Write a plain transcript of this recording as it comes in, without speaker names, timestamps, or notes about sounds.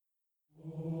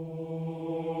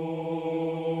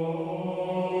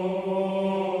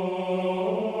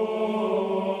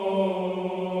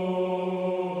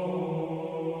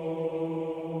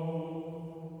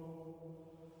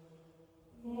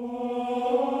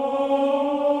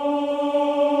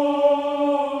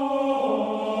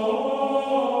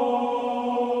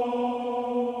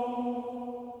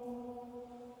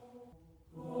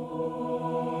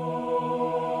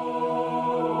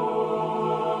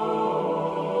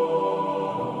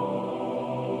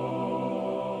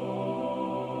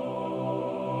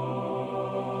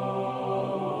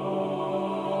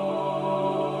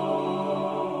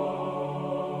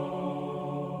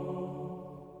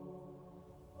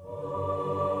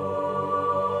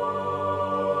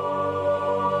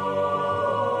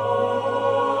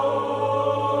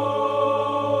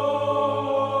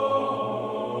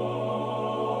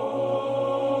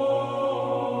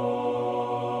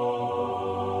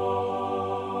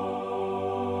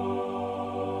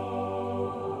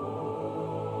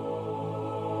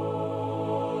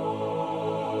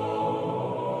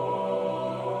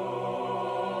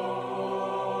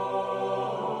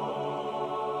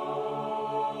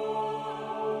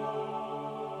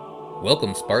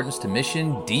Welcome, Spartans, to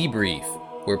Mission Debrief.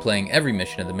 We're playing every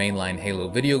mission of the mainline Halo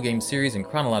video game series in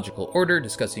chronological order,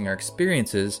 discussing our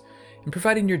experiences, and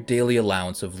providing your daily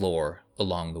allowance of lore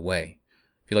along the way.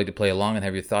 If you'd like to play along and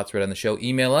have your thoughts read on the show,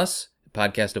 email us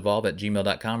at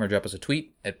podcastevolve@gmail.com or drop us a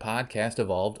tweet at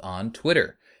podcastevolved on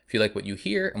Twitter. If you like what you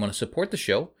hear and want to support the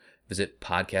show, visit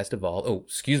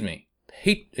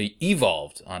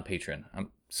Evolved on Patreon.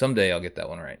 Someday I'll get that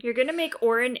one right. You're going to make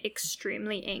Oren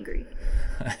extremely angry.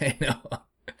 I know.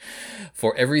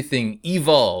 For everything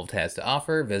Evolved has to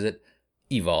offer, visit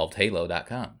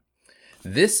evolvedhalo.com.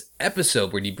 This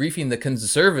episode, we're debriefing the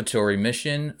Conservatory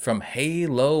mission from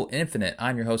Halo Infinite.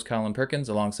 I'm your host, Colin Perkins,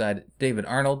 alongside David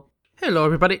Arnold. Hello,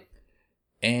 everybody.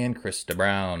 And Krista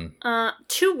Brown.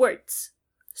 2 words.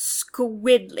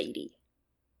 Squid Lady.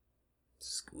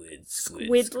 Squid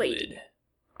Lady.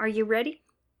 Are you ready?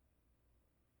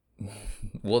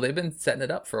 Well, they've been setting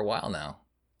it up for a while now.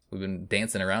 We've been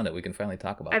dancing around it. We can finally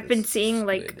talk about it. I've been seeing,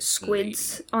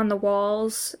 squids on the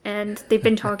walls, and they've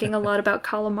been talking a lot about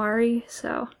calamari,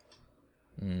 so...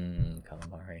 Calamari.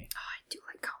 Oh, I do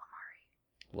like calamari.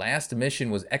 Last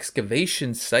mission was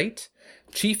Excavation Site.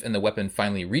 Chief and the weapon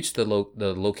finally reached the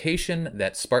location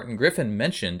that Spartan Griffin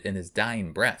mentioned in his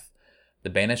dying breath.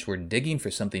 The Banished were digging for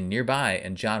something nearby,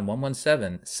 and John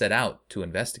 117 set out to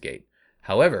investigate.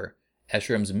 However,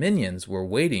 Eshrom's minions were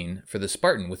waiting for the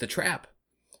Spartan with a trap.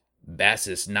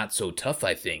 Bassus not so tough,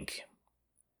 I think.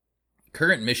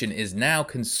 Current mission is now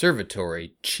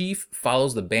Conservatory. Chief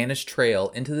follows the Banished trail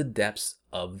into the depths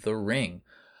of the ring.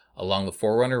 Along the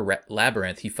Forerunner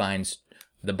labyrinth, he finds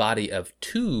the body of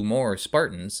 2 more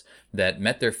Spartans that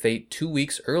met their fate 2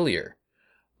 weeks earlier.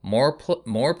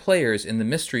 More players in the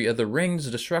mystery of the ring's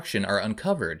destruction are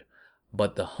uncovered,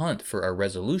 but the hunt for a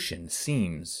resolution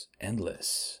seems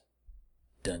endless.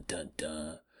 Dun dun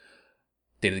dun.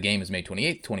 Date of the game is May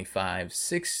 28th,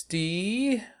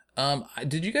 2560.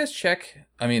 Did you guys check?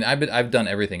 I mean, I've done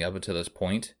everything up until this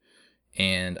point,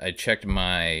 and I checked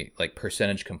my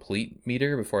percentage complete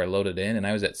meter before I loaded in, and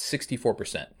I was at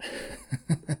 64%.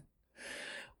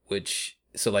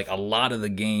 So a lot of the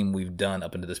game we've done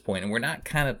up until this point, and we're not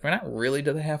really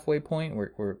to the halfway point.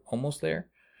 We're almost there.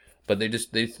 But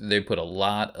they put a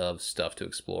lot of stuff to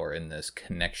explore in this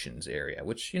connections area,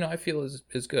 which, I feel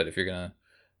is good. If you're going to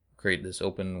create this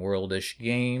open world-ish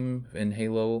game in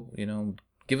Halo,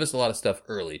 give us a lot of stuff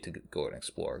early to go and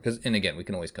explore. And again, we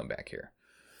can always come back here.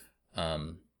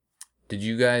 Did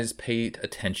you guys pay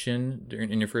attention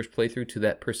in your first playthrough to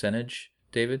that percentage,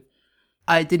 David?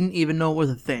 I didn't even know it was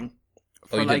a thing.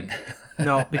 You didn't?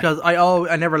 No, because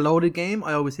I never loaded game.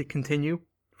 I always hit continue.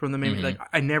 From the main, Mm-hmm.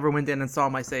 I never went in and saw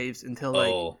my saves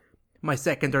until my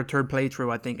second or third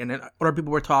playthrough, I think. And then other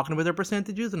people were talking about their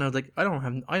percentages, and I was like, I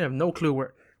have no clue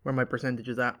where my percentage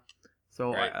is at.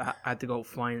 So right. I had to go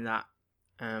find that,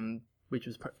 which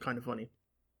was kind of funny.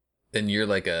 And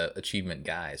you're a achievement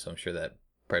guy, so I'm sure that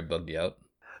probably bugged you out.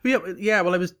 Yeah.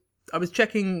 Well, I was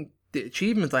checking the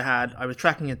achievements I had. I was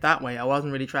tracking it that way. I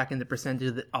wasn't really tracking the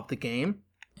percentage of the game.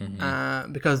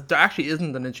 Mm-hmm. Because there actually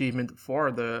isn't an achievement for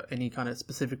any kind of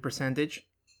specific percentage.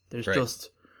 There's just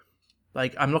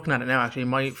I'm looking at it now. Actually,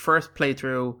 my first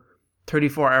playthrough,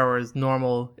 34 hours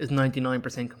normal, is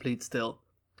 99% complete still.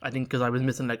 I think because I was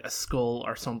missing a skull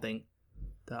or something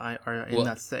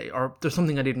that state, or there's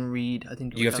something I didn't read. I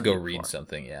think you have to go read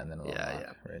something, and then it'll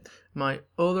yeah. Right. My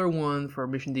other one for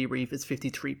Mission Debrief is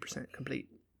 53% complete.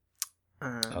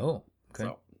 Okay.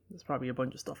 So there's probably a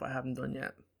bunch of stuff I haven't done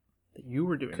yet. That you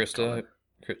were doing. Krista,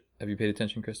 have you paid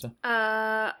attention, Krista?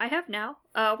 I have now.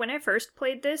 When I first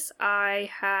played this, I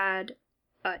had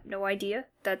no idea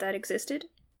that existed.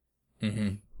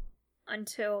 Mm-hmm.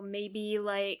 Until maybe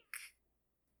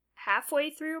halfway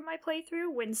through my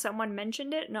playthrough when someone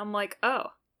mentioned it, and I'm like,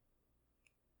 oh,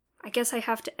 I guess I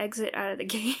have to exit out of the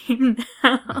game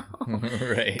now.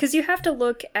 Right. Because you have to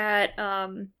look at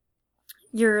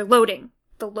your loading.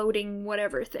 The loading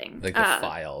whatever thing. The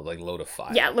file, load a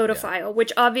file. Yeah, load a file,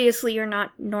 which obviously you're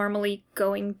not normally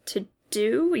going to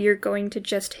do. You're going to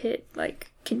just hit,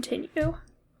 continue.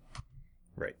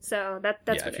 Right. So that's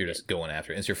what if you're just going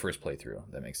after it. It's your first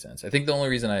playthrough. That makes sense. I think the only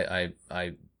reason I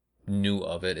knew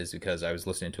of it is because I was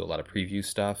listening to a lot of preview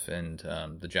stuff, and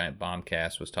the Giant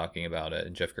Bombcast was talking about it,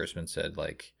 and Jeff Gerstmann said,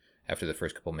 after the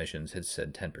first couple missions, had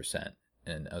said 10%.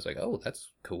 And I was like, oh, that's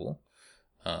cool.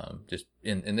 Just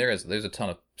in there's a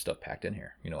ton of stuff packed in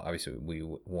here. Obviously we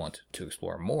want to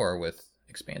explore more with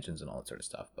expansions and all that sort of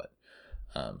stuff, but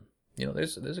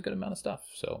there's a good amount of stuff.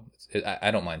 So I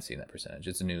don't mind seeing that percentage.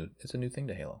 It's a new thing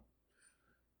to Halo.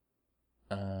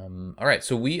 All right,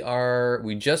 so we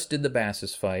just did the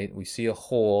Bassus fight. We see a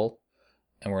hole,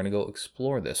 and we're gonna go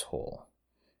explore this hole.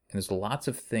 and there's lots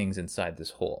of things inside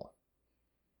this hole.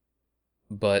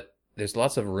 But there's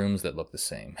lots of rooms that look the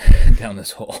same down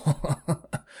this hole.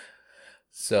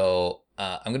 So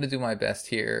I'm going to do my best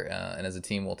here, and as a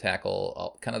team, we'll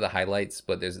tackle kind of the highlights.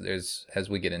 But there's as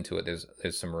we get into it,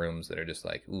 there's some rooms that are just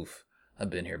like, oof, I've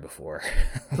been here before.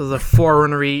 So there's a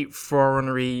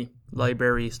forerunnery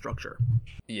library structure.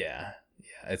 Yeah.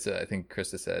 It's I think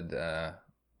Krista said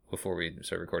before we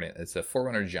started recording, it's a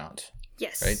Forerunner jaunt.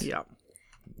 Yes. Right? Yeah.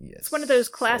 Yes. It's one of those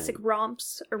classic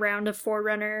romps around a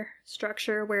Forerunner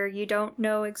structure where you don't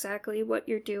know exactly what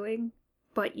you're doing,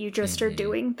 but you just are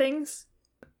doing things.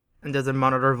 And there's a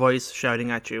monitor voice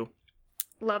shouting at you.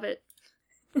 Love it.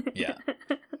 Yeah.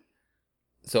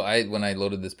 So when I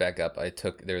loaded this back up,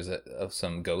 there's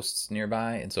some ghosts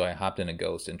nearby, and so I hopped in a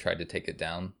ghost and tried to take it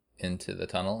down into the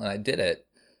tunnel, and I did it,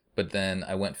 but then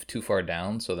I went too far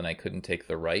down, so then I couldn't take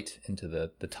the right into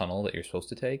the tunnel that you're supposed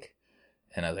to take,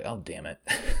 and I was like, oh, damn it.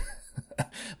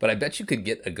 But I bet you could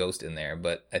get a ghost in there,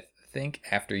 but I think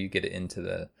after you get it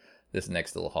into this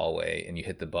next little hallway and you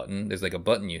hit the button, there's like a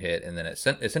button you hit, and then it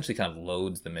essentially kind of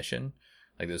loads the mission.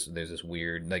 Like there's this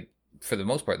weird, like, for the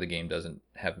most part, the game doesn't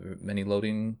have many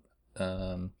loading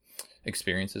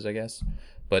experiences, I guess.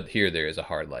 But here there is a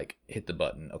hard, like, hit the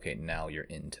button. Okay, now you're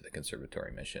into the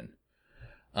conservatory mission.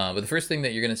 But the first thing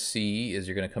that you're going to see is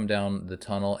you're going to come down the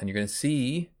tunnel, and you're going to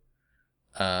see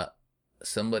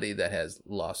somebody that has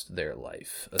lost their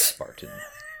life, a Spartan.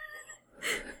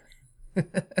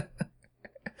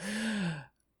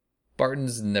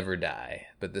 Spartans never die,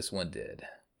 but this one did.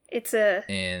 It's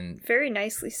very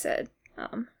nicely said.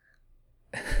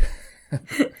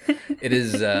 It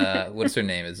is what's her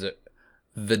name? Is it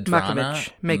Vedrana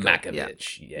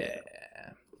Makovich? Yeah.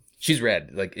 She's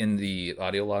red, like in the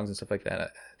audio logs and stuff like that. I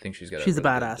think she's a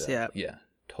badass. Good, yeah,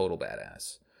 total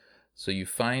badass. So you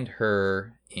find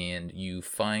her, and you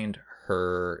find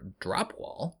her drop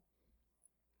wall,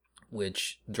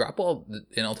 which drop wall,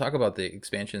 and I'll talk about the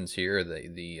expansions here,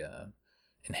 the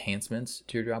enhancements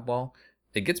to your drop wall.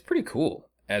 It gets pretty cool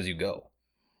as you go.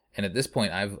 And at this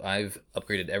point, I've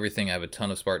upgraded everything. I have a ton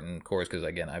of Spartan cores because,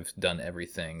 again, I've done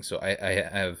everything. So I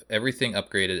have everything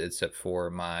upgraded except for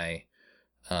my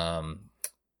my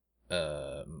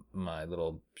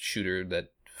little shooter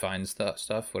that finds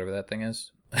stuff, whatever that thing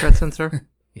is. Threat sensor.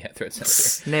 Yeah, threat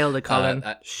sensor. Nailed it, Colin.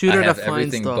 Shooter that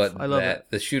finds stuff. But I love it.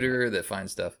 The shooter that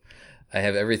finds stuff. I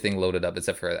have everything loaded up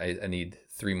except for I need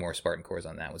 3 more Spartan cores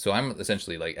on that one. So I'm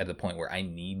essentially like at the point where I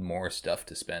need more stuff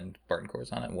to spend Spartan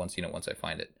cores on it once I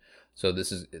find it. So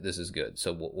this is good.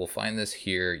 So we'll find this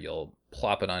here. You'll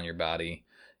plop it on your body,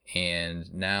 and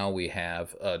now we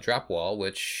have a drop wall,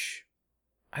 which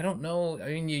I don't know.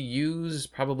 I mean, you use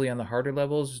probably on the harder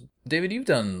levels. David, you've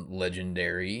done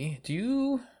legendary. Do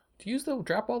you use the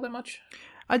drop wall that much?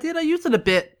 I did. I used it a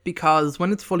bit because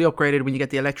when it's fully upgraded, when you get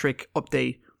the electric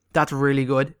update, that's really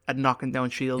good at knocking down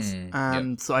shields.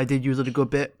 Yep. So I did use it a good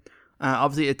bit.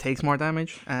 Obviously, it takes more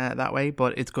damage that way,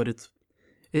 but it's good.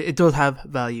 It does have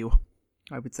value,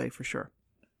 I would say, for sure.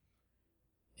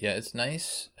 Yeah, it's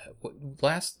nice.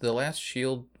 The last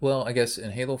shield, well, I guess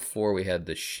in Halo 4 we had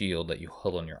the shield that you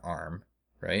hold on your arm,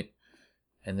 right?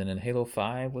 And then in Halo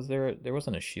 5, there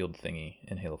wasn't a shield thingy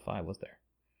in Halo 5, was there?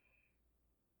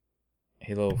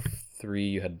 Halo 3,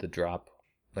 you had the drop,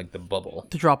 like the bubble.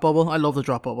 The drop bubble. I love the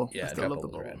drop bubble. Yeah, I still love the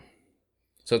bubble's bubble. rad.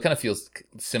 So it kind of feels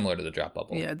similar to the drop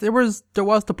bubble. Yeah, there was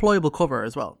deployable cover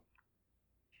as well.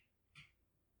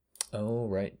 Oh,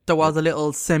 right. There was a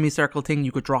little semicircle thing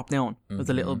you could drop down. Mm-hmm. There's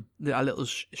a little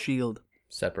shield.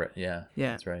 Separate, yeah.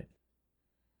 Yeah. That's right.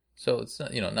 So it's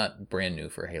not, not brand new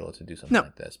for Halo to do something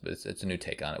like this, but it's a new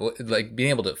take on it. Like being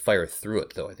able to fire through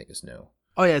it, though, I think is new.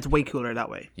 Oh yeah, it's way cooler that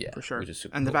way. Yeah, for sure. which is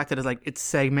super and the cool. fact that it's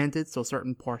segmented, so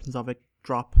certain portions of it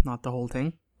drop, not the whole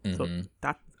thing. So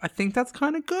that I think that's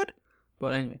kind of good.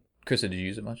 But anyway, Krista, did you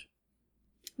use it much?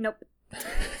 Nope.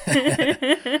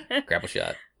 Grapple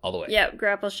shot all the way. Yeah,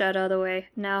 grapple shot all the way.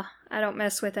 No, I don't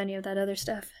mess with any of that other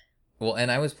stuff. Well,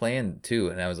 and I was playing too,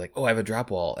 and I was like, "Oh, I have a drop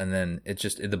wall," and then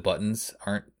the buttons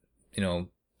aren't,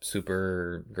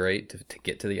 super great to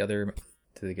get to the other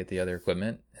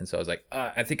equipment, and so I was like,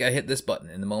 I think I hit this button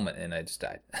in the moment, and I just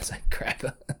died. I was like, crap.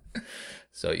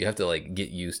 So you have to like get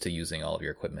used to using all of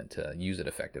your equipment to use it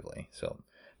effectively. So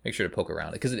make sure to poke around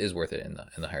it because it is worth it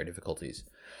in the higher difficulties.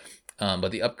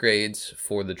 But the upgrades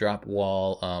for the drop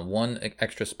wall, 1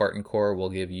 extra Spartan core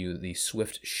will give you the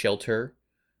Swift Shelter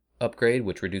upgrade,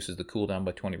 which reduces the cooldown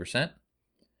by 20%.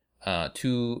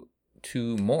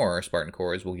 Two more Spartan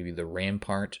cores will give you the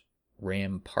Rampart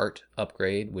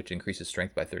upgrade, which increases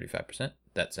strength by 35%.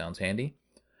 That sounds handy.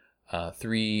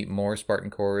 3 more Spartan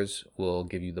cores will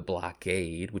give you the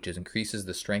blockade, which increases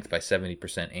the strength by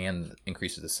 70% and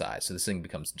increases the size. So this thing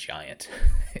becomes giant.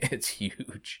 It's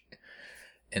huge.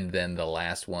 And then the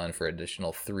last one for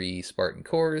additional 3 Spartan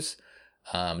cores,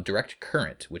 direct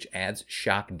current, which adds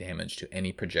shock damage to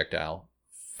any projectile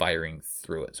firing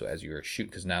through it. So as you're shooting,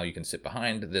 because now you can sit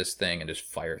behind this thing and just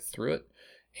fire through it,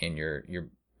 and your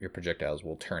projectiles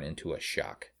will turn into a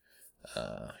shock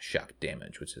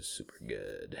damage, which is super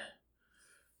good.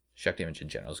 Shock damage in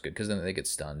general is good because then they get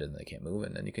stunned and they can't move,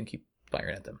 and then you can keep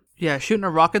firing at them. Yeah, shooting a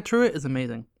rocket through it is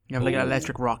amazing. You have like an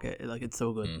electric rocket, like it's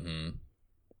so good. Mm-hmm.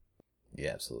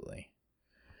 Yeah, absolutely.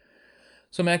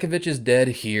 So Makovich is dead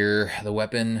here. The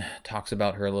weapon talks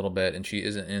about her a little bit, and she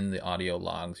isn't in the audio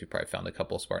logs. You probably found a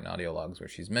couple Spartan audio logs where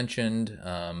she's mentioned.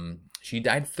 She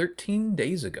died 13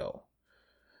 days ago.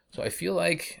 So I feel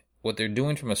like what they're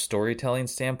doing from a storytelling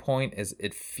standpoint is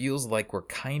it feels like we're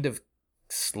kind of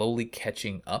slowly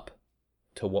catching up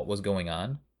to what was going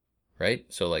on, right?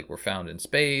 So like we're found in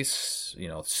space,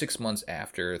 6 months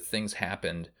after things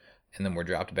happened, and then we're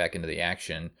dropped back into the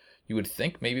action. You would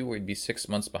think maybe we'd be 6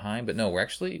 months behind, but no, we're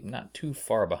actually not too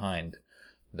far behind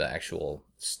the actual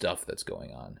stuff that's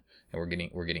going on, and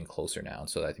we're getting closer now.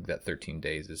 So I think that 13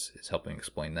 days is helping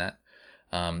explain that.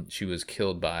 She was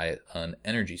killed by an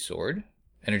energy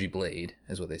blade,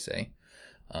 is what they say.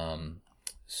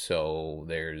 So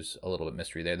there's a little bit of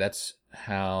mystery there. That's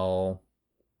how.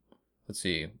 Let's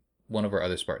see. One of our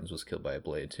other Spartans was killed by a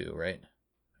blade too, right?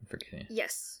 I'm forgetting.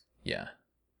 Yes. Yeah.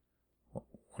 One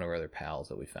of our other pals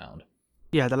that we found.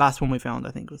 Yeah, the last one we found,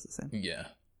 I think, was the same. Yeah.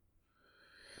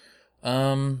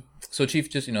 So Chief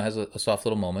just, has a soft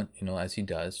little moment, as he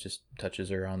does, just touches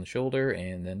her on the shoulder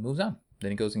and then moves on.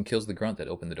 Then he goes and kills the grunt that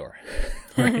opened the door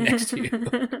right next to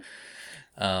you.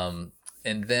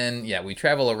 And then, we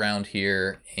travel around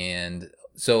here. And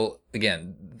so,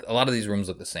 again, a lot of these rooms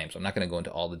look the same. So I'm not going to go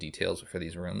into all the details for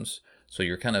these rooms. So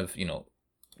you're kind of,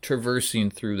 traversing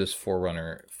through this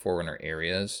Forerunner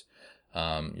areas.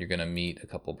 You're going to meet a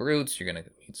couple brutes. You're going to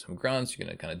meet some grunts. You're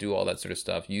going to kind of do all that sort of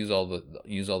stuff. Use all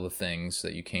the things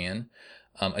that you can.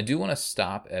 I do want to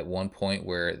stop at one point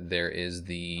where there is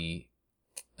the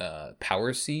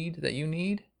power seed that you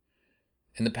need.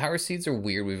 And the power seeds are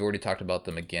weird. We've already talked about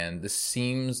them again. This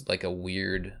seems like a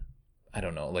weird, I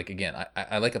don't know. Like, again,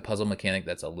 I like a puzzle mechanic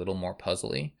that's a little more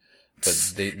puzzly.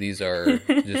 But these are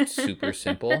just super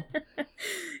simple.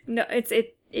 No, it's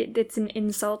an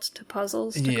insult to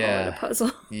puzzles to call it a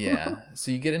puzzle. Yeah.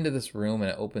 So you get into this room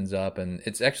and it opens up, and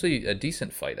it's actually a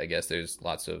decent fight, I guess. There's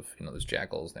lots of, there's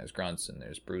jackals, and there's grunts, and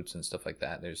there's brutes and stuff like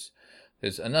that. There's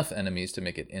enough enemies to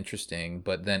make it interesting,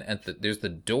 but then there's the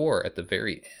door at the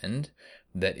very end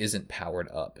that isn't powered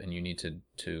up, and you need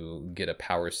to get a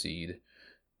power seed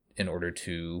in order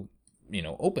to,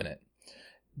 open it.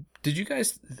 Did you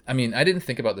guys, I didn't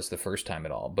think about this the first time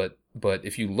at all, but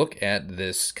if you look at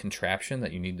this contraption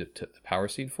that you need the power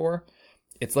seed for,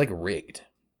 it's like rigged.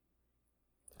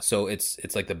 So it's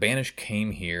like the Banish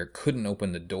came here, couldn't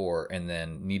open the door, and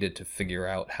then needed to figure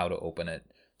out how to open it.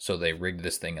 So they rigged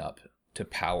this thing up to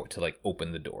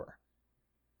open the door.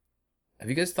 Have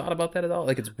you guys thought about that at all?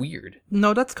 Like, it's weird.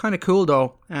 No, that's kind of cool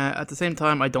though. At the same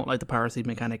time, I don't like the power seed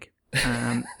mechanic.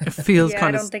 It feels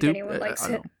kind of stupid. I don't think anyone likes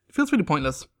it. It feels really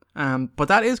pointless. But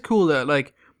that is cool that,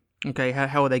 like, okay,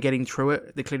 how are they getting through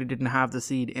it? They clearly didn't have the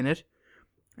seed in it.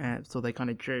 So they kind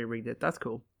of jerry-rigged it. That's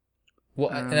cool. Well,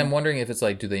 and I'm wondering if it's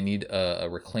like, do they need a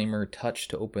reclaimer touch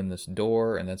to open this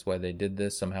door? And that's why they did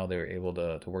this. Somehow they were able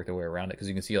to work their way around it. Because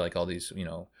you can see, like, all these,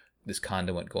 this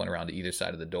conduit going around to either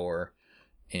side of the door.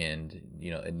 And,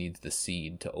 it needs the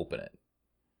seed to open it.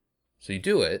 So you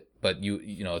do it, but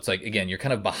it's like, again, you're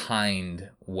kind of behind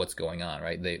what's going on,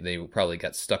 right? They probably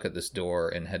got stuck at this door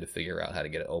and had to figure out how to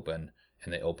get it open,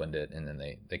 and they opened it, and then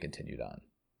they continued on.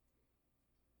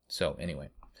 So anyway,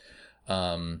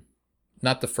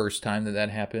 not the first time that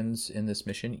happens in this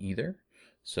mission either.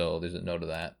 So there's a note of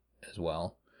that as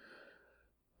well.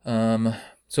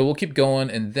 So we'll keep going,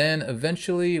 and then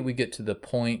eventually we get to the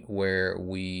point where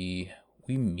we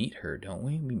meet her, don't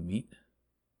we? We meet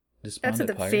Despondent That's at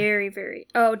the Pyre? very, very...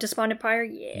 Oh, Despondent Pyre?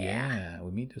 Yeah. Yeah,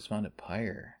 we meet Despondent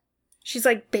Pyre. She's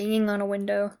like banging on a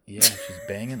window. Yeah, she's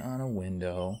banging on a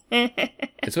window.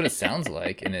 It's what it sounds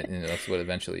like, and that's what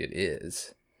eventually it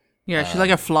is. Yeah, she's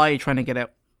like a fly trying to get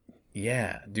out.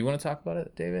 Yeah. Do you want to talk about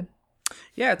it, David?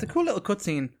 Yeah, it's a cool little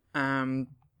cutscene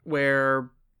where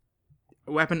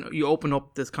you open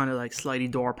up this kind of like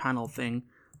slidey door panel thing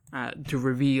to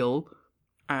reveal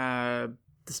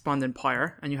Despondent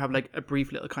Pyre, and you have like a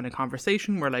brief little kind of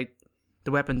conversation where like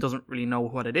the weapon doesn't really know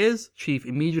what it is. Chief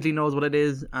immediately knows what it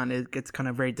is, and it gets kind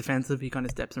of very defensive. He kind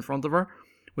of steps in front of her,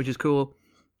 which is cool.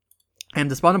 And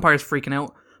the Spawn Empire is freaking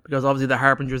out because obviously the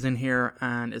Harbinger's in here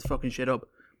and is fucking shit up.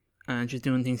 And she's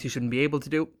doing things she shouldn't be able to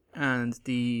do. And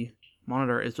the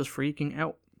Monitor is just freaking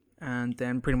out. And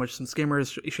then pretty much some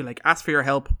skimmers, she like asks for your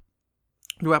help.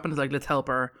 The weapon is like, let's help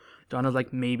her. Donna's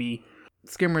like, maybe.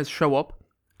 Skimmers show up.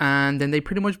 And then they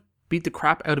pretty much beat the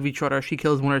crap out of each other. She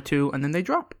kills one or two and then they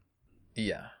drop.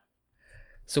 Yeah.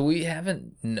 So we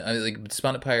haven't, like,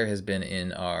 Spawn Empire has been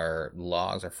in our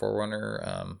logs, our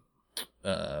Forerunner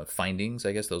findings,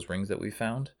 I guess, those rings that we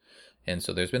found. And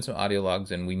so there's been some audio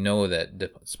logs, and we know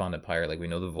that Spawn Empire, like, we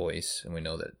know the voice, and we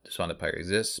know that Spawn Empire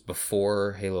exists.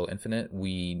 Before Halo Infinite,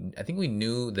 I think we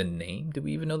knew the name. Did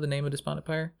we even know the name of the Spawn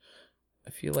Empire? I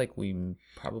feel like we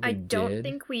probably did. I don't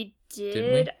think we did.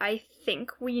 Didn't we? I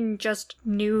think we just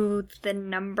knew the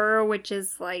number, which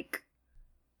is like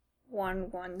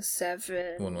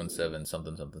 117. 117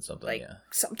 something, like yeah.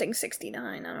 Something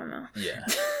 69, I don't know. Yeah.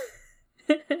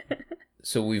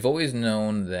 So we've always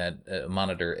known that a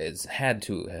Monitor had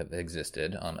to have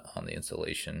existed on the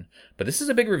installation, but this is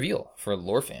a big reveal for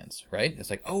lore fans, right? It's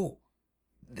like, oh,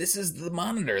 this is the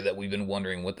Monitor that we've been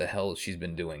wondering what the hell she's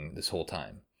been doing this whole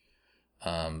time.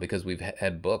 Because we've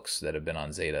had books that have been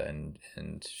on Zeta,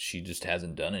 and she just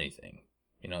hasn't done anything.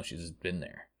 You know, she's just been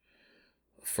there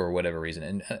for whatever reason.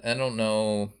 And I don't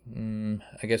know.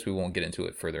 I guess we won't get into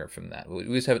it further from that.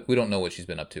 We don't know what she's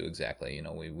been up to exactly. You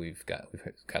know, we've gotten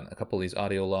a couple of these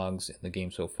audio logs in the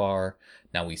game so far.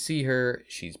 Now we see her.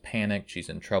 She's panicked. She's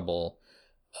in trouble.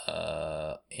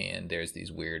 And there's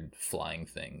these weird flying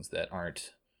things that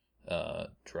aren't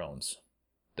drones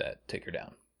that take her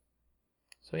down.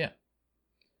 So yeah.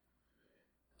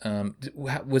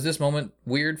 Was this moment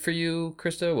weird for you,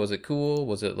 Krista? Was it cool?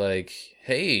 Was it like,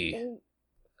 hey,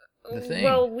 the thing?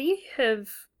 Well, we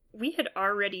had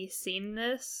already seen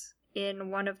this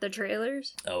in one of the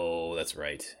trailers. Oh, that's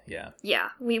right. Yeah. Yeah,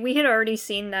 we had already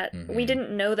seen that. Mm-hmm. We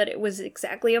didn't know that it was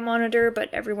exactly a Monitor,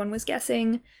 but everyone was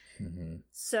guessing. Mm-hmm.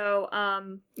 So,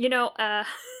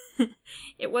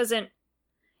 it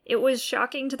was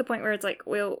shocking to the point where it's like,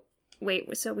 well,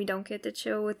 wait, so we don't get to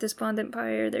chill with the Spawn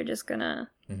Empire? They're just gonna,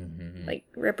 like,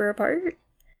 rip her apart?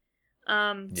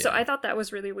 So I thought that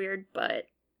was really weird, but,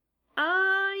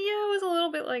 yeah, it was a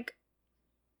little bit like,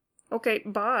 okay,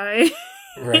 bye.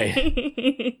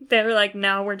 Right. They were like,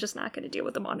 no, we're just not gonna deal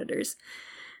with the Monitors.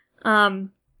 So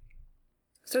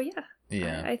yeah.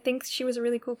 Yeah. I think she was a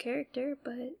really cool character,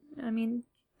 but, I mean,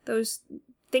 those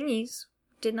thingies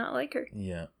did not like her.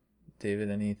 Yeah. David,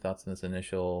 any thoughts on this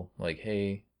initial, like,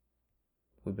 hey...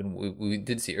 We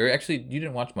did see, or actually, you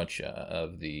didn't watch much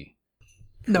of the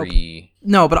pre.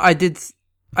 No, but I did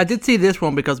see this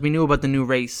one because we knew about the new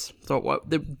race. So what?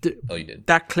 Oh, you did.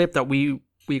 That clip that we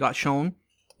got shown.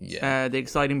 Yeah. The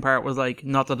exciting part was like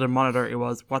not that the Monitor. It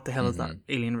was what the hell is that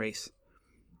alien race?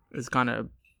 It's kind of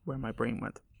where my brain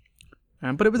went.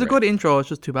 But it was a good intro. It's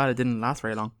just too bad it didn't last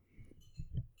very long.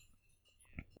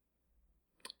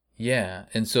 Yeah,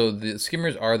 and so the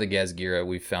skimmers are the Gazgira.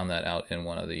 We found that out in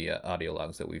one of the audio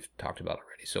logs that we've talked about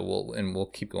already. So we'll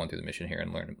keep going through the mission here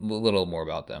and learn a little more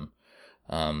about them.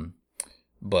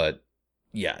 But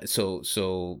yeah, so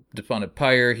Spawn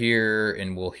Empire here,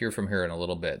 and we'll hear from her in a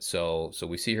little bit. So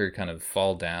we see her kind of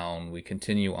fall down. We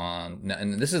continue on,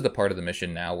 and this is the part of the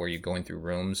mission now where you're going through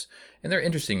rooms, and they're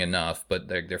interesting enough, but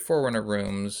they're Forerunner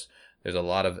rooms. There's a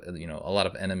lot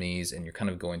of enemies, and you're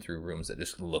kind of going through rooms that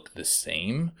just look the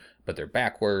same, but they're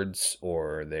backwards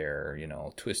or they're,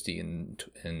 twisty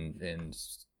and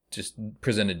just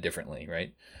presented differently,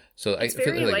 right? So it's I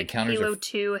feel very like encounters Halo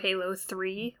 2, Halo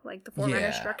 3, like the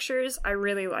Forerunner structures. I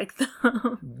really like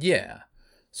them. Yeah.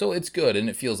 So it's good, and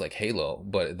it feels like Halo,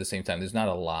 but at the same time, there's not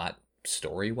a lot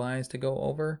story-wise to go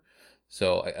over.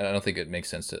 So I don't think it makes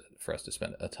sense for us to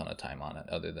spend a ton of time on it,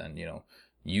 other than,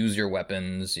 use your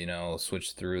weapons,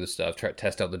 switch through the stuff,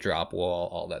 test out the drop wall,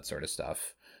 all that sort of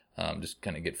stuff. Just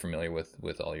kind of get familiar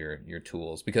with all your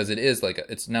tools, because it is like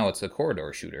it's a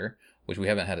corridor shooter, which we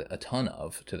haven't had a ton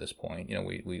of to this point.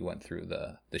 We went through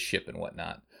the ship and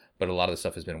whatnot, but a lot of the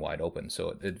stuff has been wide open,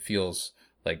 so it feels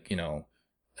like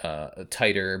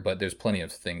tighter, but there's plenty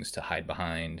of things to hide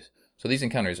behind. So these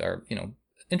encounters are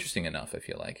interesting enough, I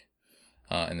feel like.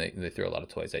 And they throw a lot of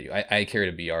toys at you. I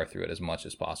carried a BR through it as much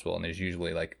as possible, and there's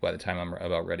usually, like, by the time I'm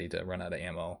about ready to run out of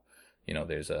ammo,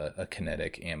 there's a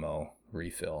kinetic ammo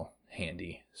refill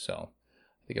handy. So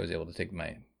I think I was able to take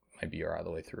my BR all the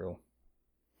way through.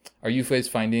 Are you guys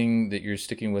finding that you're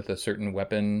sticking with a certain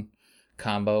weapon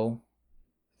combo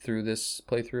through this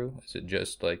playthrough? Is it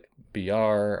just like BR?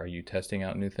 Are you testing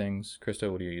out new things?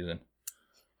 Krista, what are you using?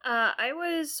 I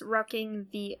was rocking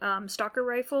the stalker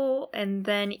rifle, and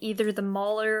then either the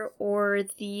Mauler or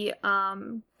the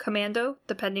commando,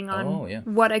 depending on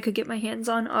what I could get my hands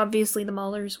on. Obviously, the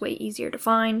Mauler is way easier to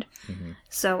find. Mm-hmm.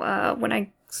 So when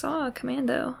I saw a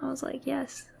commando, I was like,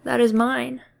 yes, that is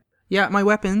mine. Yeah, my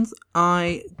weapons,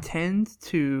 I tend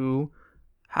to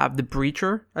have the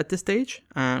Breacher at this stage,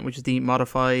 which is the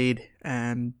modified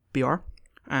BR.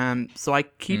 So I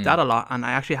keep that a lot, and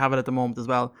I actually have it at the moment as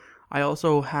well. I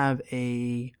also have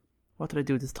a... What did I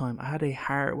do this time? I had a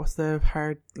hard... What's the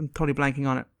hard... I'm totally blanking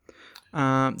on it.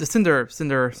 The Cinder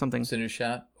something. Cinder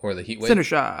Shot? Or the Heat Wave? Cinder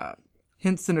Shot.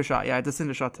 Cinder Shot, yeah. The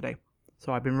Cinder Shot today.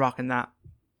 So I've been rocking that.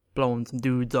 Blowing some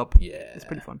dudes up. Yeah. It's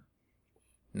pretty fun.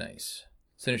 Nice.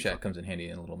 Cinder Shot comes in handy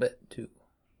in a little bit, too.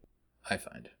 I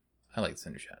find. I like the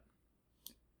Cinder Shot.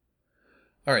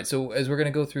 All right, so as we're going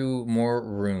to go through more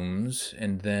rooms,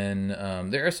 and then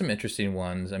there are some interesting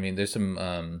ones. I mean, there's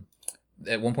some...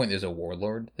 at one point, there's a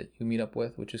warlord that you meet up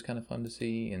with, which is kind of fun to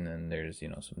see. And then there's,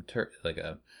 some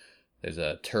there's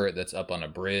a turret that's up on a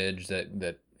bridge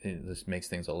that this makes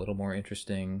things a little more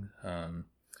interesting.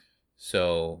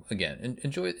 So again,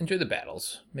 enjoy the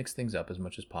battles, mix things up as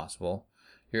much as possible.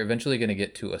 You're eventually going to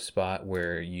get to a spot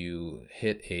where you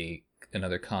hit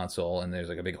another console, and there's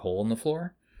like a big hole in the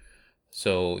floor.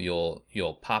 So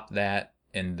you'll pop that,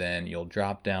 and then you'll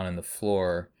drop down in the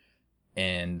floor,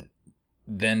 and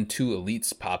then 2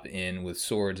 elites pop in with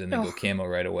swords, and they go camo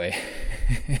right away.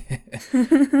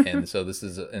 And so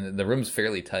and the room's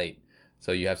fairly tight,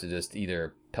 so you have to just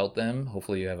either pelt them.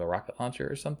 Hopefully you have a rocket launcher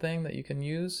or something that you can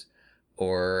use,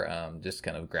 or just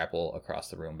kind of grapple across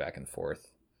the room back and forth.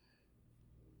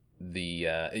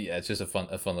 It's just a fun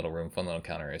little room, fun little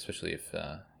encounter, especially if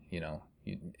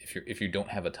if you don't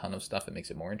have a ton of stuff, it makes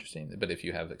it more interesting. But if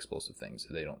you have explosive things,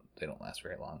 they don't last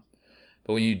very long.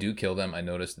 But when you do kill them, I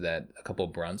noticed that a couple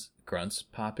grunts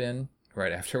pop in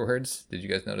right afterwards. Did you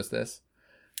guys notice this?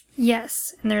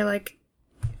 Yes, and they're like,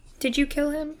 "Did you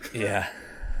kill him?" Yeah.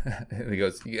 He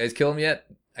goes, "You guys kill him yet?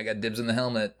 I got dibs in the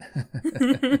helmet."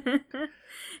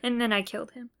 And then I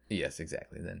killed him. Yes,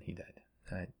 exactly. Then he died.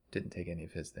 I didn't take any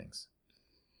of his things.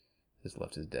 Just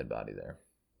left his dead body there.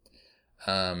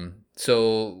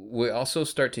 So we also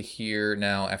start to hear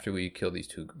now, after we kill these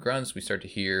 2 grunts, we start to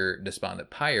hear Despondent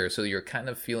Pyre. So you're kind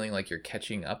of feeling like you're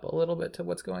catching up a little bit to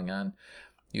what's going on.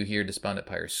 You hear Despondent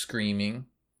Pyre screaming,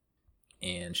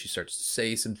 and she starts to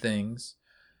say some things.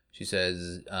 She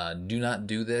says, "Do not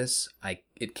do this.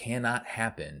 It cannot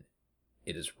happen.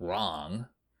 It is wrong."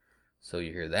 So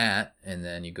you hear that, and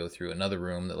then you go through another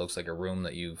room that looks like a room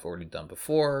that you've already done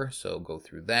before. So go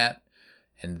through that.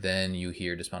 And then you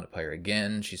hear Despondent Pyre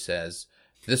again. She says,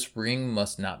 "This ring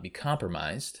must not be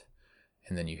compromised."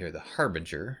 And then you hear the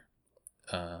Harbinger,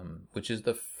 which is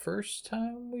the first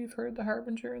time we've heard the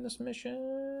Harbinger in this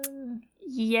mission.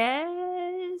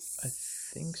 Yes, I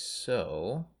think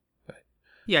so. But...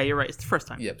 Yeah, you're right. It's the first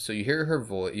time. Yep. So you hear her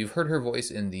voice. You've heard her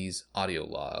voice in these audio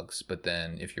logs, but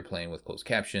then if you're playing with closed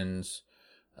captions,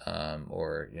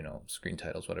 or screen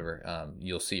titles, whatever,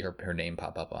 you'll see her name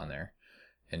pop up on there.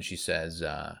 And she says,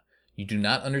 "You do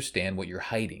not understand what you're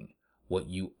hiding, what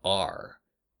you are,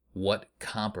 what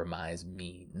compromise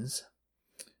means."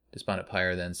 Despondent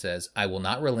Pyre then says, "I will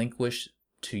not relinquish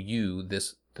to you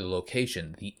the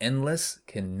location. The endless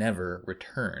can never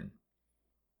return."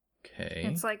 Okay.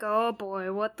 It's like, oh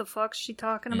boy, what the fuck's she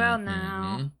talking about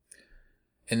now?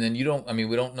 And then we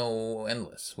don't know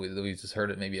endless. We just heard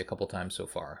it maybe a couple times so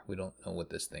far. We don't know what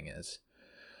this thing is.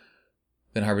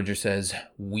 Then Harbinger says,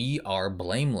 "We are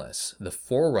blameless. The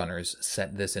Forerunners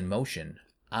set this in motion.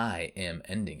 I am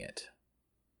ending it."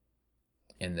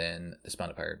 And then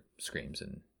Despondent Pyre screams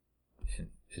and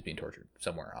is being tortured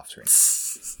somewhere off screen.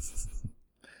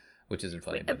 Which isn't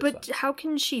funny. But how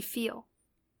can she feel?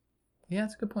 Yeah,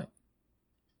 that's a good point.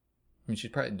 I mean,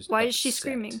 she's probably just Why upset. is she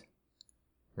screaming?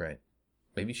 Right.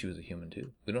 Maybe she was a human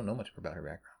too. We don't know much about her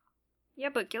background. Yeah,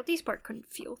 but Guilty Spark couldn't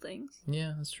feel things.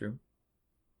 Yeah, that's true.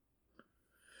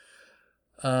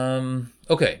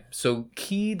 Okay, so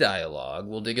key dialogue.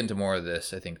 We'll dig into more of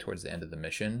this, I think, towards the end of the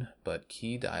mission. But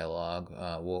key dialogue,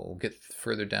 we'll get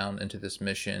further down into this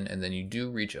mission, and then you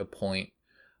do reach a point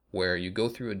where you go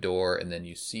through a door, and then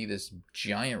you see this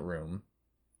giant room,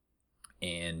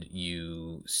 and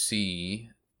you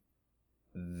see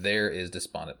there is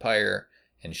Despondent Pyre,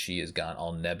 and she is gone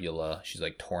all nebula. She's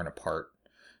like torn apart,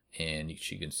 and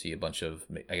she can see a bunch of,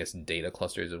 I guess, data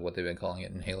clusters is what they've been calling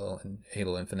it in Halo and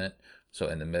Halo Infinite. So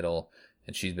in the middle,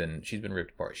 and she's been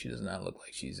ripped apart. She does not look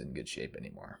like she's in good shape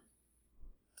anymore.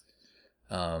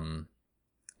 And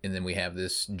then we have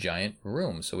this giant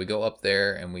room. So we go up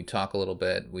there and we talk a little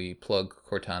bit. We plug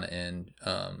Cortana in.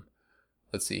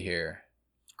 let's see here.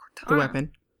 The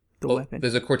weapon. The weapon.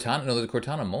 There's a Cortana. No, there's a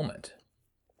Cortana moment.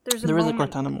 There is a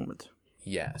Cortana moment.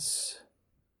 Yes.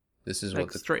 This is like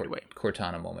what the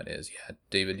Cortana moment is. Yeah.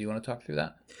 David, do you want to talk through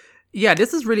that? Yeah,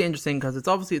 this is really interesting because it's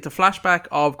a flashback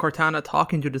of Cortana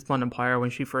talking to Despondent Pyre when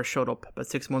she first showed up about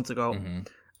 6 months ago.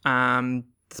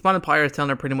 Despondent Pyre is telling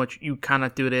her pretty much, you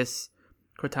cannot do this.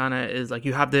 Cortana is like,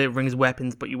 you have the ring's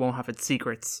weapons, but you won't have its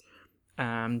secrets.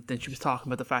 Then she was talking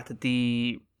about the fact that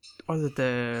the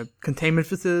containment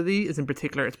facility is in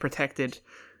particular, it's protected.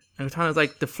 And Cortana's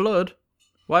like, the Flood?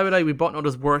 Why would we bought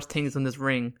notice worse things in this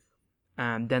ring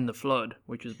than the Flood?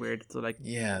 Which is weird. So like,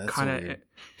 yeah, that's kind of so weird.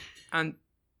 And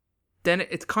then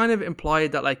it's kind of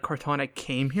implied that like Cortana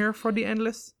came here for the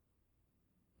Endless,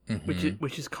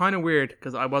 which is kind of weird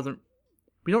because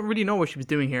we don't really know what she was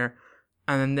doing here.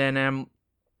 And then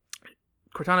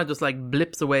Cortana just like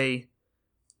blips away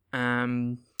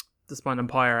Despondent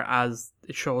Pyre as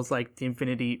it shows like the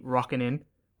Infinity rocking in.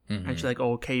 And she's like,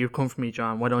 oh, okay, you've come for me,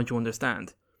 John. Why don't you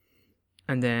understand?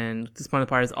 And then Despondent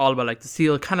Pyre is all about like, the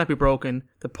seal cannot be broken.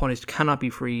 The punished cannot be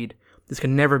freed. This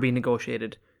can never be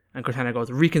negotiated. And Cortana goes,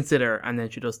 reconsider. And then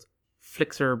she just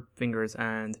flicks her fingers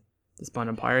and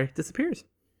Despondent Pyre disappears.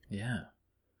 Yeah.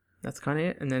 That's kind of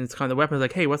it. And then it's kind of the weapon's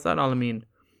like, hey, what's that all mean?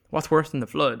 What's worse than the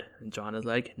Flood? And John is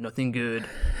like, nothing good.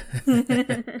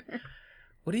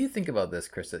 What do you think about this,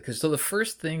 Krista? Because so the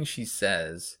first thing she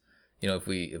says, if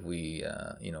we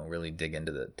really dig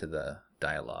into the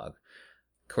dialogue,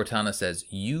 Cortana says,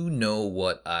 "You know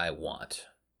what I want,"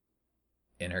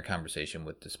 in her conversation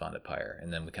with Despondent Pyre,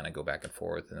 and then we kind of go back and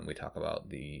forth, and then we talk about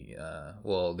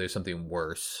there's something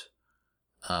worse.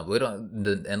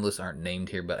 The Endless aren't named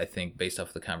here, but I think based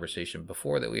off the conversation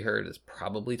before that we heard, is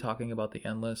probably talking about the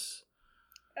Endless.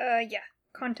 Yeah.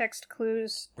 Context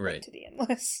clues right to the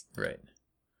Endless. Right.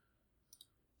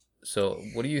 So,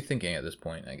 what are you thinking at this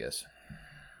point, I guess?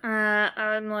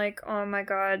 I'm like, oh my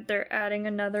god, they're adding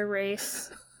another race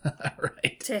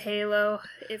right. to Halo.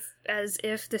 As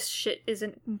if this shit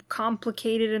isn't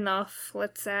complicated enough,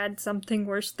 let's add something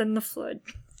worse than the Flood.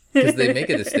 Because they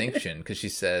make a distinction, because she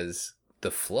says,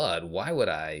 the Flood, why would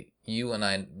you and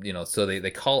I, so they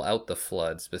call out the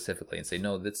Flood specifically and say,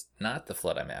 no, that's not the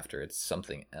Flood I'm after, it's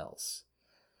something else.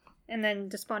 And then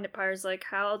Despondent Pyre's like,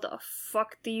 how the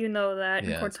fuck do you know that?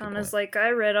 Yeah, and Cortana's like, I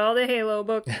read all the Halo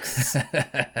books.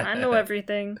 I know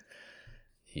everything.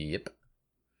 Yep.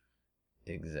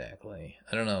 Exactly.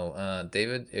 I don't know.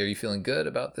 David, are you feeling good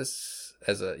about this?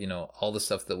 As all the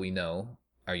stuff that we know,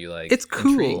 are you like, it's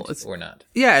cool or not?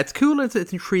 Yeah, it's cool. It's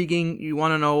intriguing. You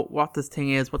want to know what this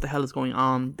thing is, what the hell is going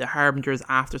on. The Harbinger's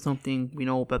after something. We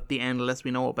know about the Endless.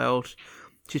 We know about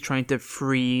she's trying to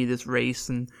free this race,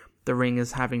 and the ring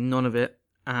is having none of it.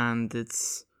 And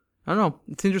it's, I don't know,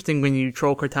 it's interesting when you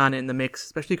throw Cortana in the mix,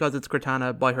 especially because it's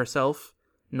Cortana by herself,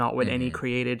 not with any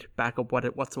created backup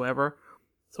whatsoever.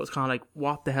 So it's kind of like,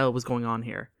 what the hell was going on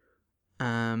here?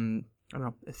 I don't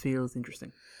know, it feels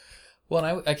interesting.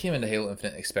 Well, I came into Halo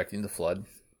Infinite expecting the Flood.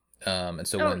 And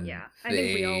so I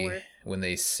think we all were. When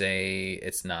they say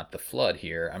it's not the Flood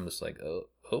here, I'm just like, oh,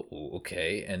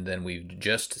 okay. And then we've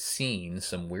just seen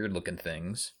some weird looking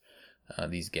things.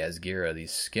 These Gazgira,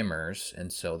 these skimmers,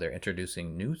 and so they're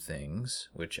introducing new things,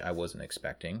 which I wasn't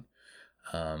expecting.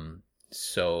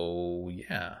 So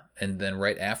yeah, and then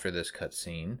right after this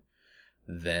cutscene,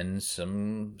 then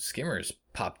some skimmers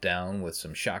pop down with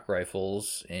some shock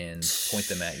rifles and point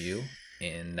them at you,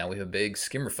 and now we have a big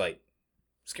skimmer fight.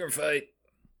 Skimmer fight.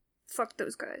 Fuck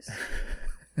those guys.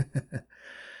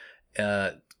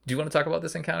 Do you want to talk about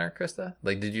this encounter, Krista?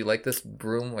 Like, did you like this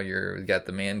room where you got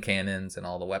the man cannons and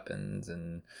all the weapons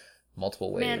and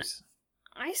multiple waves?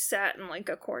 Man, I sat in like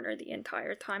a corner the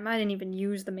entire time. I didn't even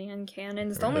use the man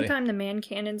cannons. The only time the man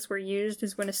cannons were used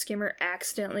is when a skimmer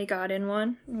accidentally got in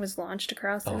one and was launched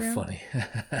across the room. Oh, funny.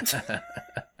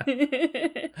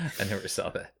 I never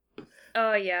saw that.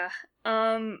 Oh, yeah.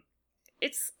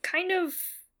 It's kind of...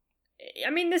 I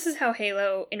mean, this is how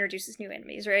Halo introduces new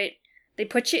enemies, right? They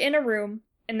put you in a room,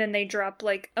 and then they drop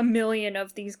like 1 million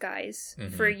of these guys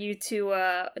for you to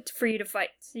fight,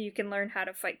 so you can learn how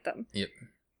to fight them. Yep.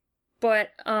 But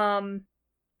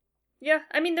yeah,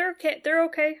 I mean they're okay. They're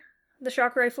okay. The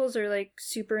shock rifles are like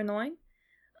super annoying.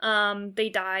 They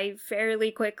die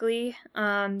fairly quickly.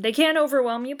 They can't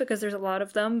overwhelm you because there's a lot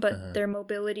of them, but their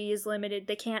mobility is limited.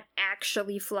 They can't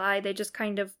actually fly. They just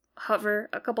kind of hover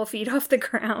a couple feet off the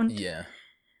ground. Yeah.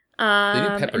 They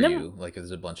do pepper you, like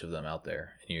there's a bunch of them out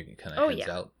there, and you kind of heads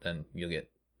out, then you'll get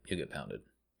pounded.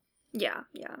 Yeah,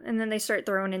 yeah. And then they start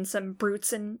throwing in some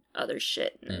brutes and other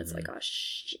shit, and it's like, oh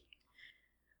shit.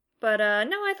 But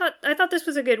no, I thought this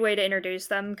was a good way to introduce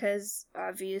them, because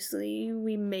obviously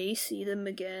we may see them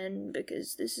again,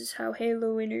 because this is how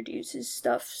Halo introduces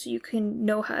stuff, so you can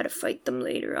know how to fight them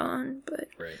later on. But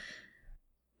right.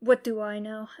 What do I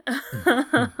know?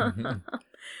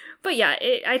 But yeah,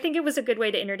 I think it was a good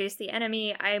way to introduce the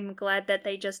enemy. I'm glad that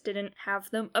they just didn't have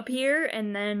them appear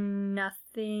and then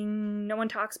no one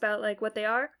talks about like what they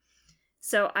are.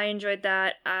 So I enjoyed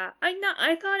that. I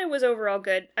thought it was overall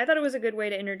good. I thought it was a good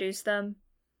way to introduce them.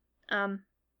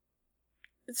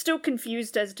 Still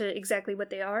confused as to exactly what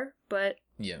they are, but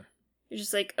yeah, you're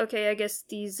just like, okay, I guess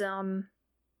these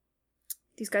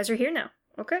guys are here now.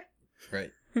 Okay,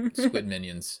 right. Squid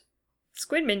minions.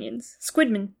 Squid minions.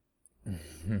 Squidman.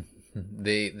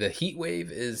 The heat wave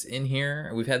is in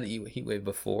here. We've had the heat wave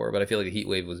before, but I feel like the heat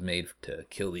wave was made to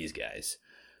kill these guys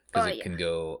because it can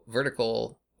go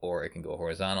vertical or it can go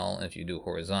horizontal. And if you do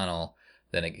horizontal,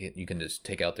 then you can just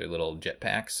take out their little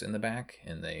jetpacks in the back,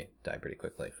 and they die pretty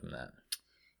quickly from that.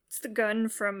 It's the gun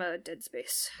from Dead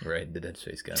Space. Right, the Dead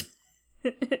Space gun.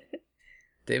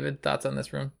 David, thoughts on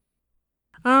this room?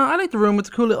 I like the room. It's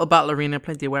a cool little battle arena,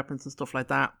 plenty of weapons and stuff like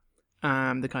that. They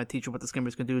kind of teach you what the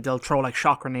skimmers can do. They'll throw like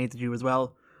shock grenades at you as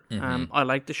well. Mm-hmm. I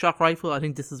like the shock rifle. I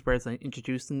think this is where it's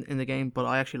introduced in the game, but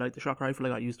I actually like the shock rifle. I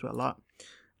got used to it a lot.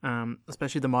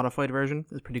 Especially the modified version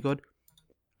is pretty good.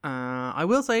 I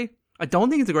will say, I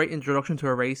don't think it's a great introduction to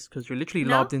a race because you're literally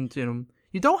lobbed into them.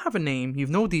 You don't have a name. You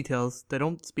have no details. They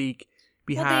don't speak.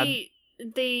 They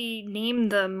name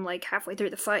them like halfway through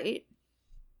the fight.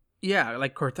 Yeah,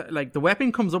 like the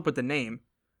weapon comes up with the name.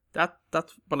 But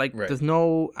right. There's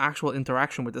no actual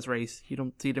interaction with this race. You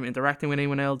don't see them interacting with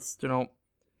anyone else. You know.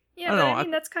 Yeah, I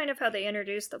mean that's kind of how they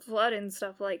introduced the Flood and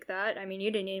stuff like that. I mean,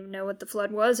 you didn't even know what the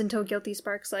Flood was until Guilty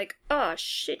Spark's like, "Oh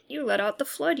shit, you let out the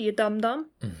Flood, you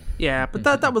dum-dum." Yeah, but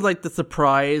that was like the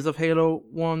surprise of Halo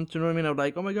 1. Do you know what I mean? I was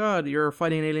like, "Oh my god, you're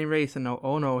fighting an alien race," and now,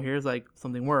 oh no, here's like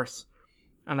something worse.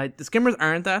 And like the Skimmers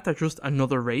aren't that; they're just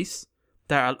another race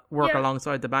that work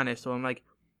alongside the Banished. So I'm like,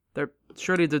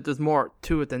 surely there's more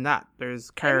to it than that. There's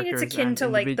characters. I mean, it's akin to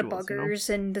like the Buggers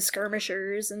and the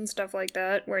Skirmishers and stuff like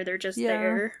that, where they're just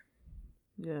there.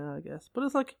 Yeah, I guess. But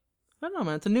it's like, I don't know,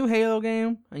 man. It's a new Halo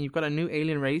game, and you've got a new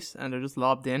alien race, and they're just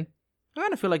lobbed in. I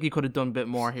kind of feel like you could have done a bit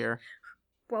more here.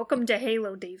 Welcome to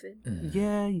Halo, David.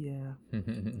 Yeah.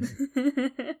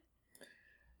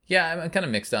 Yeah, I'm kind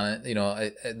of mixed on it. You know,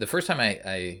 the first time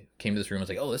I came to this room, I was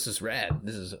like, "Oh, this is rad.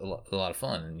 This is a lot of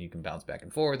fun, and you can bounce back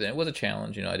and forth." And it was a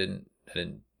challenge. You know, I didn't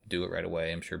do it right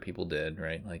away. I'm sure people did,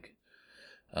 right? Like,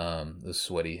 the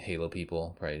sweaty Halo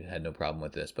people probably had no problem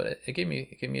with this, but it gave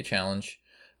me a challenge,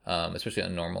 especially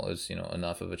on normal. It was, you know,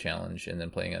 enough of a challenge, and then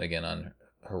playing it again on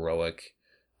heroic,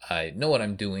 I know what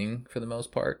I'm doing for the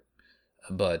most part.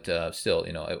 But still,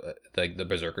 you know, like the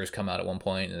Berserkers come out at one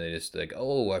point and they just like,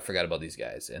 oh, I forgot about these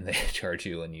guys, and they charge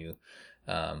you and you,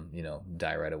 you know,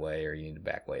 die right away, or you need to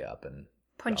back way up and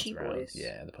punchy boys.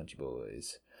 Yeah, the punchy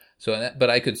boys. So,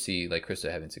 but I could see like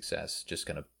Krista having success, just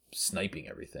kind of sniping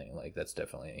everything. Like that's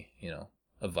definitely, you know,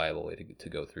 a viable way to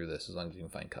go through this as long as you can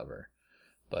find cover.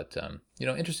 But you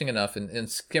know, interesting enough. And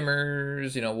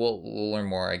Skimmers, you know, we'll learn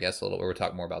more, I guess, a little. We'll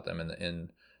talk more about them in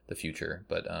the future,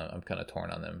 but I'm kind of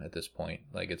torn on them at this point.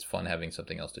 Like it's fun having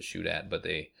something else to shoot at, but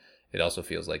it also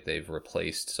feels like they've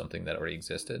replaced something that already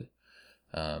existed.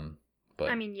 But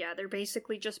I mean, yeah, they're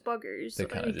basically just buggers. They're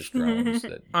kind of just drones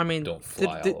that don't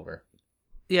fly all over.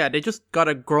 Yeah, they just got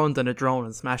a grunt and a drone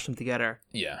and smashed them together.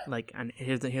 Yeah, like, and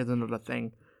here's another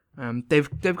thing.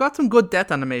 They've got some good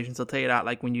death animations. I'll tell you that.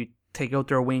 Like when you take out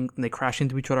their wings and they crash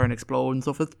into each other and explode and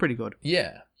stuff. It's pretty good.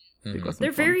 Yeah, mm-hmm.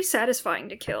 They're very satisfying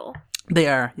to kill. They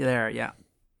are, yeah.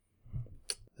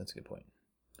 That's a good point.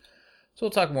 So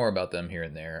we'll talk more about them here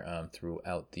and there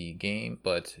throughout the game,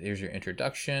 but here's your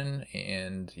introduction,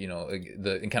 and you know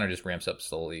the encounter just ramps up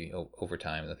slowly over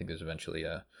time. I think there's eventually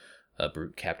a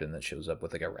brute captain that shows up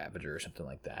with like a Ravager or something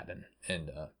like that,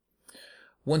 and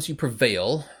once you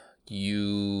prevail,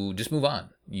 you just move on.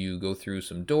 You go through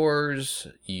some doors,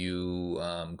 you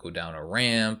go down a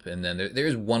ramp, and then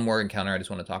there's one more encounter I just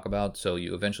want to talk about. So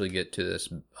you eventually get to this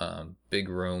big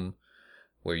room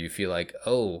where you feel like,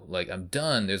 oh, like I'm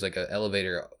done. There's like an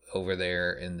elevator over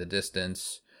there in the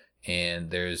distance,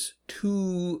 and there's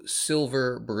 2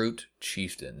 silver brute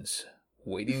chieftains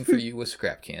waiting for you with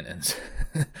scrap cannons.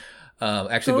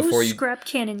 Actually, those scrap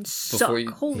cannons suck.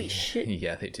 Holy shit!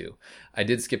 Yeah, they do. I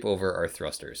did skip over our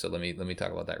thrusters, so let me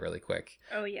talk about that really quick.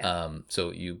 Oh yeah.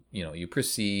 So you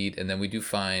proceed, and then we do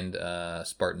find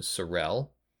Spartan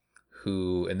Sorrel,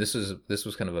 who, and this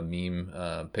was kind of a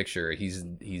meme picture. He's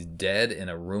dead in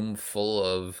a room full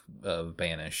of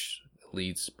banished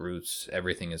elites, brutes.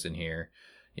 Everything is in here.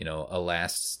 a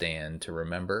last stand to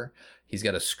remember. He's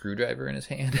got a screwdriver in his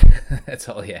hand. That's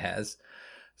all he has.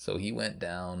 So he went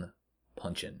down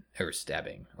punching or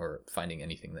stabbing or finding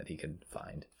anything that he could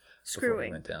find. Screwing.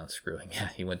 He went down screwing. Yeah,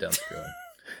 he went down screwing.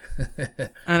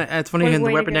 And it's funny when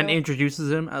the weapon then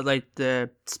introduces him as like the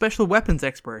special weapons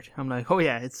expert. I'm like, oh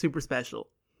yeah, it's super special.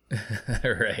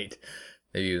 Right.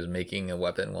 Maybe he was making a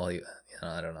weapon while he,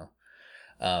 I don't know.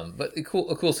 But a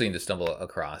cool scene to stumble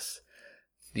across.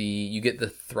 You get the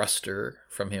thruster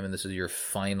from him, and this is your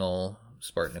final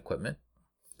Spartan equipment.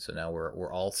 So now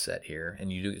we're all set here,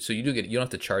 and you don't have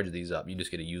to charge these up. You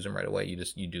just get to use them right away.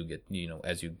 You do get,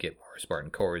 as you get more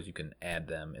Spartan cores, you can add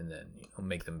them and then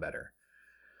make them better.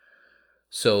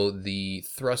 So the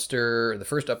thruster, the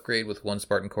first upgrade with one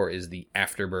Spartan core is the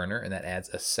afterburner, and that adds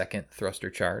a second thruster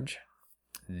charge.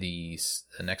 The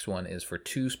next one is for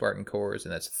 2 Spartan cores,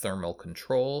 and that's thermal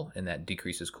control, and that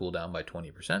decreases cooldown by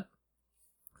 20%.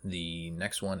 The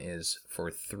next one is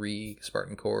for 3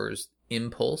 Spartan cores,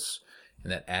 impulse,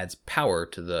 and that adds power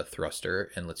to the thruster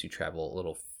and lets you travel a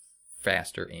little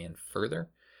faster and further.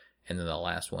 And then the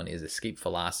last one is escape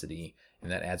velocity,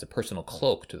 and that adds a personal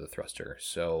cloak to the thruster.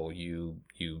 So you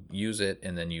use it,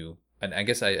 and then and I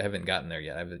guess I haven't gotten there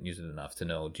yet. I haven't used it enough to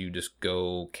know. Do you just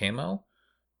go camo,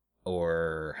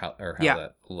 or how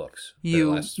that looks?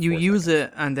 You use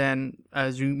it, and then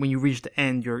when you reach the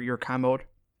end, you're camoed.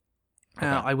 Okay.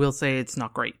 I will say it's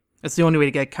not great. It's the only way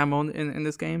to get camo in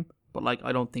this game, but like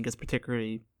I don't think it's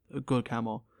particularly a good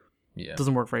camo. Yeah, it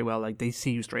doesn't work very well. Like they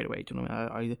see you straight away. Do you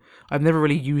know? I've never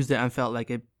really used it and felt like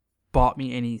it bought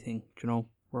me anything. Do you know?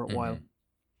 For a while.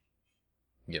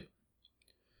 Yep.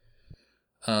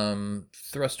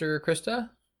 Thruster, Krista.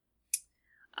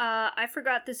 I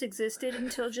forgot this existed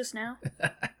until just now.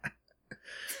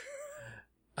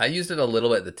 I used it a little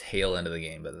bit at the tail end of the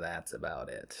game, but that's about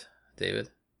it. David?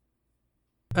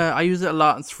 I use it a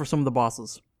lot for some of the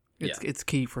bosses. It's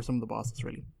key for some of the bosses,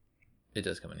 really. It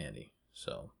does come in handy.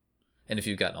 So, and if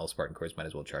you've gotten all Spartan cores, might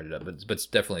as well charge it up. But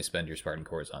definitely spend your Spartan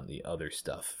cores on the other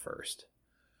stuff first.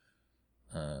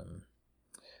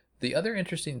 The other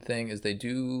interesting thing is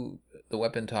the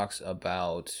weapon talks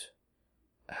about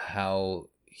how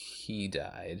he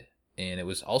died, and it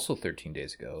was also 13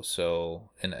 days ago.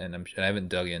 So, and I haven't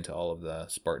dug into all of the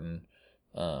Spartan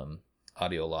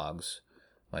audio logs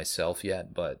myself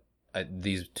yet, but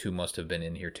these two must have been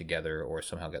in here together or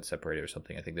somehow got separated or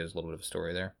something. I think there's a little bit of a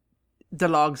story there. The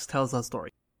logs tells that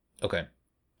story. Okay.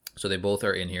 So they both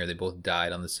are in here. They both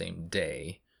died on the same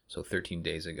day, so 13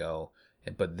 days ago.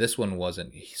 But this one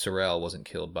Sorel wasn't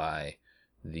killed by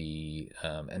the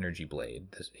energy blade.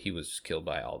 He was killed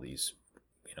by all these,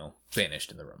 vanished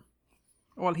in the room.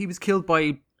 Well, he was killed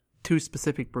by 2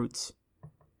 specific brutes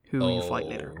who you fight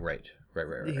later. Right.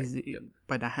 Yep.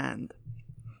 By the hand.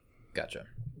 Gotcha.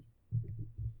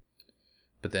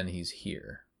 But then he's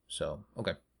here. So,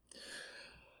 okay.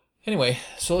 Anyway,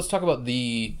 so let's talk about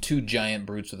the 2 giant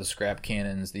brutes with the scrap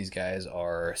cannons. These guys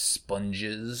are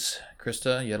sponges.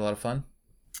 Krista, you had a lot of fun?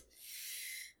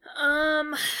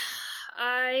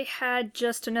 I had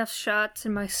just enough shots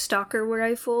in my stalker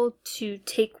rifle to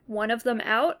take one of them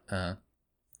out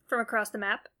from across the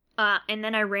map. And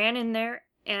then I ran in there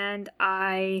and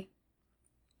I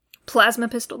plasma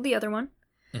pistoled the other one.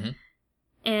 Mm-hmm.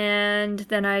 And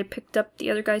then I picked up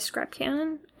the other guy's scrap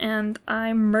cannon and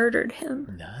I murdered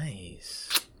him. Nice.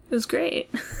 It was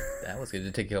great. That was good. Did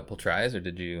it take you a couple tries or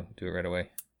did you do it right away?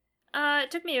 It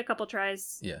took me a couple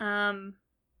tries. Yeah.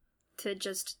 To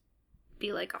just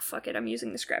be like, oh, fuck it, I'm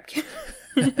using the scrap cannon.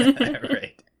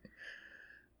 Right.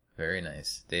 Very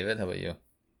nice. David, how about you?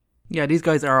 Yeah, these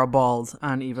guys are balls,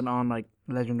 and even on like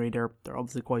Legendary, they're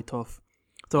obviously quite tough.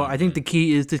 So I think the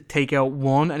key is to take out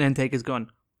one and then take his gun.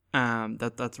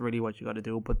 That's really what you got to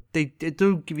do. But they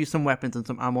do give you some weapons and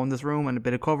some ammo in this room and a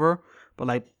bit of cover. But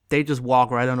like they just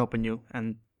walk right on up on you,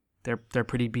 and they're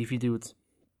pretty beefy dudes.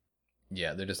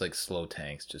 Yeah, they're just like slow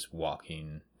tanks, just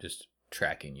walking, just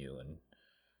tracking you, and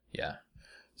yeah.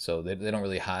 So they don't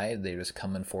really hide. They're just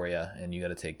coming for you, and you got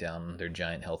to take down their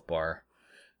giant health bar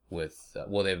with,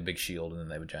 they have a big shield, and then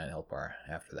they have a giant health bar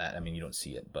after that. I mean, you don't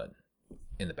see it, but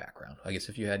in the background. I guess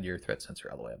if you had your threat sensor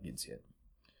all the way up, you'd see it.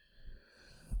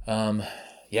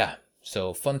 Yeah.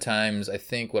 So fun times. I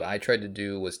think what I tried to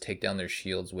do was take down their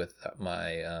shields with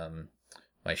my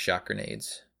my shock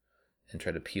grenades and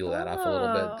try to peel that off a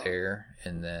little bit there.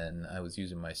 And then I was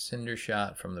using my cinder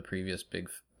shot from the previous big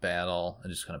battle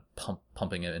and just kind of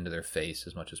pumping it into their face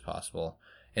as much as possible.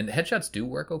 And the headshots do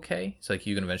work okay. It's like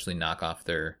you can eventually knock off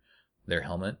their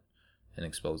helmet and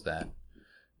expose that,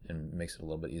 and makes it a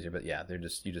little bit easier. But yeah, you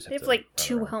just have to. They have like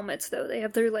 2 helmets though. They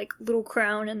have their like little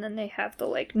crown, and then they have the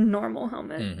like normal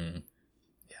helmet. Mm-hmm.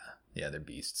 Yeah, they're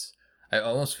beasts. I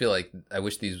almost feel like I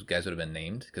wish these guys would have been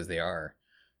named because they are,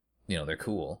 they're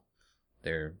cool.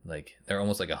 They're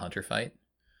almost like a hunter fight,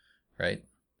 right?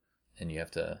 And you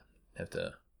have to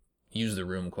use the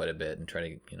room quite a bit and try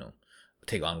to,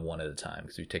 take on one at a time,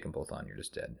 because if you take them both on, you're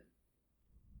just dead.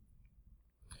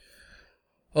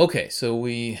 Okay, so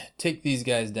we take these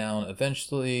guys down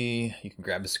eventually. You can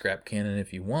grab a scrap cannon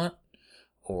if you want,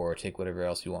 or take whatever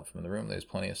else you want from the room. There's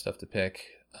plenty of stuff to pick.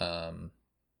 And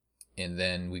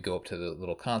then we go up to the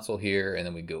little console here, and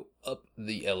then we go up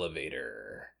the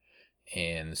elevator.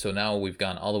 And so now we've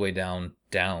gone all the way down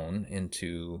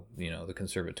into, the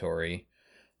conservatory.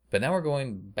 But now we're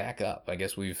going back up. I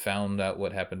guess we've found out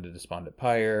what happened to Despondent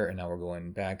Pyre, and now we're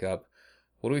going back up.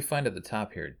 What do we find at the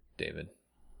top here, David?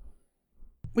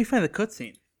 We find a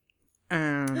cutscene.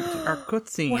 And our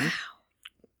cutscene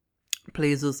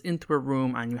plays us into a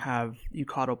room, and you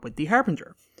caught up with the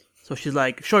Harbinger. So she's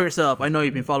like, show yourself, I know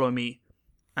you've been following me.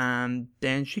 And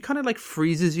then she kind of like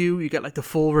freezes you. You get like the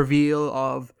full reveal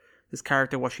of this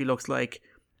character, what she looks like.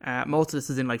 Most of this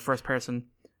is in like first person,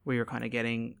 where you're kind of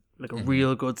getting like a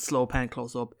real good slow pan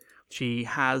close up. She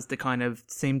has the kind of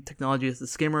same technology as the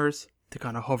skimmers to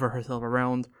kind of hover herself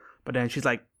around, but then she's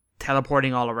like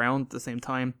teleporting all around at the same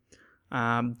time.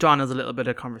 John has a little bit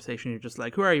of conversation. You're just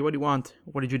like, who are you? What do you want?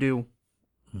 What did you do?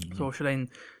 So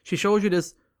she shows you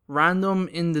this random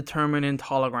indeterminate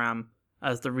hologram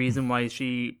as the reason why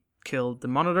she killed the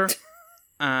monitor.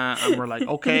 And we're like,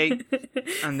 okay.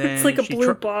 And then it's like a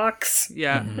blue box.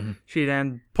 Yeah. She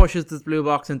then pushes this blue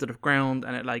box into the ground,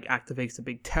 and it like activates a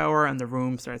big tower, and the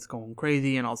room starts going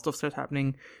crazy, and all stuff starts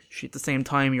happening. At the same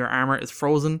time, your armor is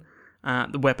frozen.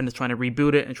 The weapon is trying to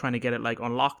reboot it and trying to get it like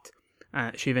unlocked.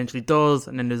 She eventually does,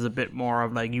 and then there's a bit more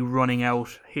of like you running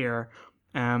out here.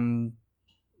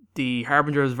 The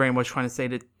Harbinger is very much trying to say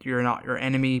that you're not your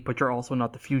enemy, but you're also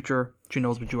not the future. She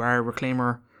knows what you are.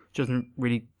 Reclaimer. She doesn't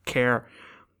really care.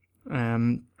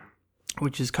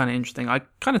 Which is kind of interesting. I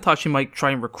kind of thought she might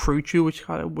try and recruit you, which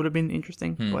kind of would have been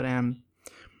interesting. But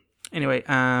anyway,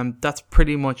 that's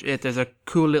pretty much it. There's a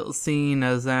cool little scene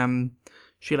as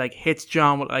she like hits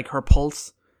John with like her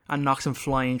pulse and knocks him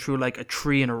flying through like a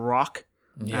tree and a rock.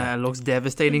 Yeah. Looks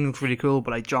devastating. Looks really cool.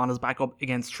 But like John is back up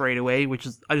again straight away, which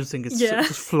is I just think it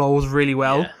just flows really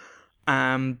well.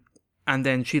 Yeah. And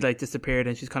then she like disappeared,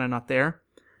 and she's kind of not there.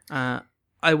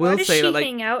 I will say that like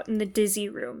hang out in the dizzy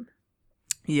room.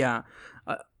 Yeah,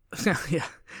 yeah.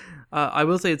 I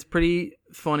will say it's pretty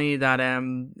funny that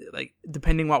like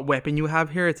depending what weapon you have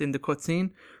here, it's in the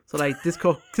cutscene. So like this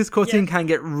cutscene can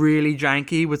get really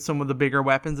janky with some of the bigger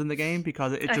weapons in the game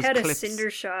because it just I had clips. A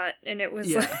cinder shot, and it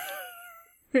was like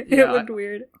it looked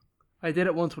weird. I did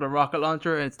it once with a rocket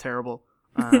launcher, and it's terrible.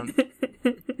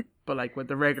 But like with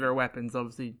the regular weapons,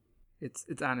 obviously, it's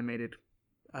animated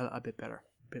a bit better.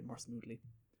 Bit more smoothly.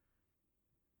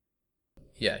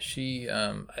 Yeah, she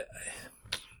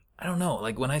I don't know,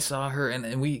 like when I saw her,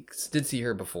 and we did see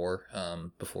her before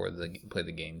played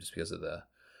the game, just because of the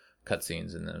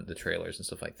cutscenes and the trailers and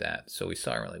stuff like that. So we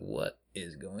saw her and we're like, what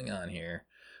is going on here?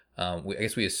 I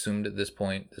guess we assumed at this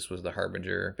point this was the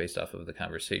Harbinger based off of the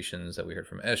conversations that we heard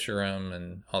from Escharum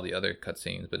and all the other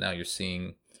cutscenes, but now you're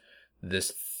seeing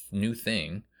this new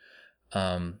thing.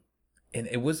 And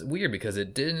it was weird because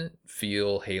it didn't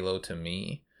feel Halo to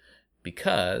me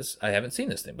because I haven't seen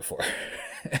this thing before.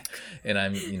 And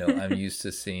I'm used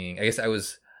to seeing, I guess I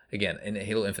was, again, in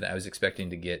Halo Infinite, I was expecting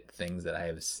to get things that I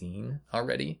have seen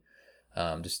already.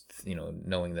 Just,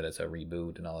 knowing that it's a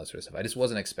reboot and all that sort of stuff. I just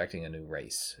wasn't expecting a new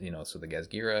race, so the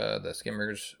Gazgira, the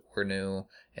Skimmers were new,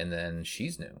 and then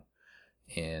she's new.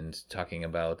 And talking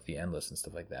about the Endless and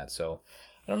stuff like that. So,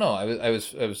 I don't know.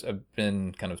 I've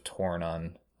been kind of torn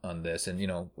on this, and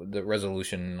the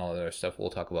resolution and all that other stuff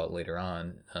we'll talk about later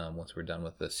on once we're done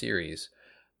with the series.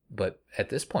 But at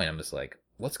this point, I'm just like,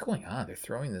 what's going on? They're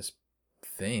throwing this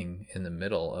thing in the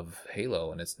middle of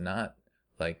Halo, and it's not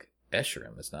like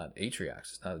Escharum, it's not Atriox,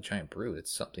 it's not a giant brute,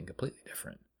 it's something completely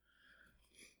different.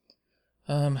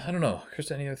 I don't know,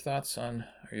 Krista, any other thoughts on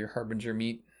your Harbinger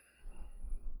meet?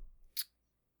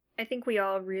 I think we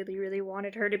all really, really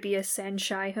wanted her to be a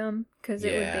Sanshihum, because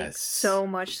it would make so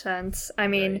much sense. I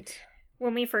mean,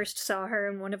 when we first saw her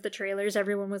in one of the trailers,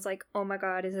 everyone was like, oh my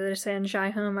god, is it a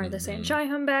Sanshihum? Are the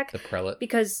Sanshihum back? The prelate.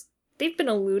 Because they've been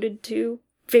alluded to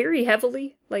very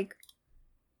heavily. Like,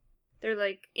 they're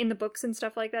like, in the books and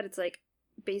stuff like that, it's like,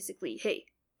 basically, hey,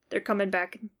 they're coming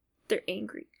back and they're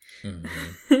angry.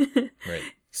 Mm-hmm. Right.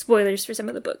 Spoilers for some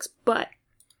of the books, but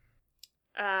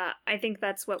I think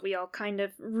that's what we all kind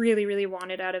of really, really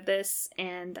wanted out of this,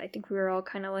 and I think we were all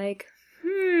kind of like, I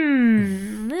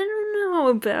don't know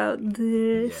about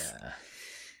this. Yeah.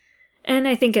 And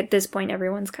I think at this point,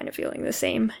 everyone's kind of feeling the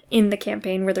same in the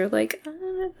campaign, where they're like,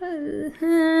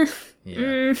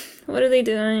 what are they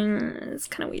doing? It's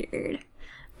kind of weird.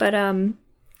 But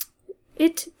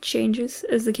it changes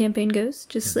as the campaign goes,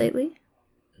 just slightly.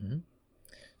 Mm-hmm.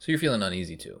 So you're feeling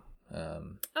uneasy too.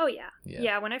 Oh,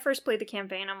 yeah. When I first played the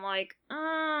campaign, I'm like,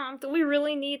 do we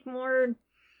really need more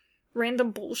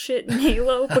random bullshit in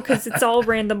Halo? Because it's all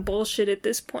random bullshit at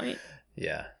this point.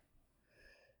 Yeah.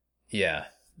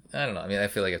 I don't know. I mean, I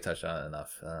feel like I've touched on it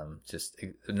enough. Just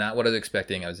not what I was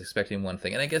expecting. I was expecting one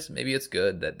thing, and I guess maybe it's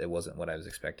good that it wasn't what I was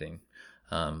expecting.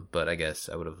 But I guess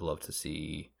I would have loved to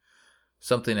see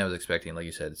something I was expecting, like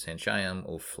you said, Sanshaim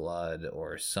or Flood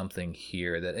or something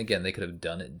here that, again, they could have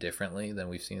done it differently than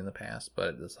we've seen in the past.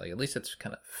 But it's like, at least it's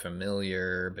kind of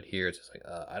familiar. But here it's just like,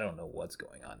 I don't know what's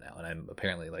going on now. And I'm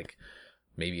apparently like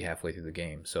maybe halfway through the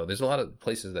game. So there's a lot of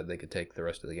places that they could take the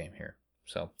rest of the game here.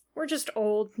 So we're just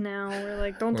old now. We're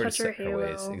like, don't touch our Halo.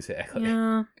 Ways. Exactly.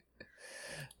 Yeah.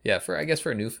 Yeah, I guess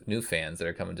for new fans that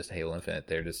are coming just to Halo Infinite,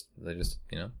 they're just this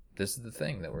is the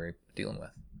thing that we're dealing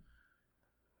with.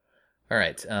 All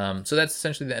right, so that's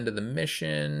essentially the end of the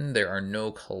mission. There are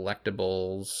no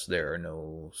collectibles. There are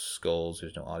no skulls.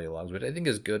 There's no audio logs, which I think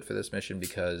is good for this mission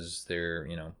because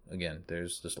again,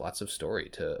 there's just lots of story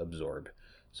to absorb.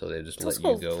 So they just let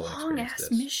you go and experience this.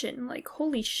 Long ass mission, like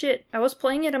holy shit! I was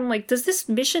playing it. I'm like, does this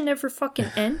mission ever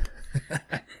fucking end?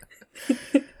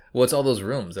 Well, it's all those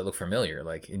rooms that look familiar,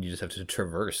 like, and you just have to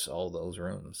traverse all those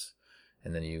rooms,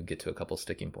 and then you get to a couple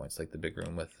sticking points, like the big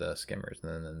room with skimmers,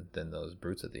 and then those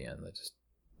brutes at the end.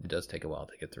 It does take a while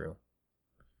to get through.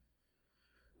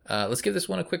 Let's give this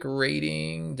one a quick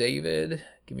rating, David.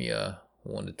 Give me a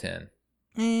 1 to 10.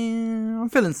 I'm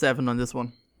feeling 7 on this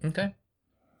one. Okay,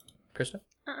 Krista.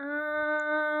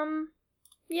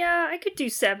 Yeah, I could do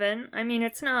 7. I mean,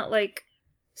 it's not like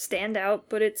standout,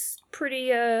 but it's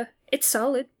pretty. It's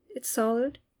solid. It's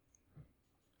solid.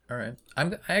 All right.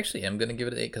 I actually am gonna give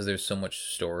it an 8 because there's so much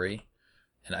story,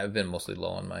 and I've been mostly low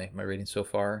on my rating so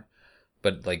far.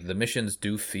 But like the missions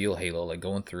do feel Halo, like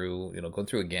going through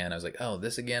again. I was like, oh,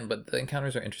 this again. But the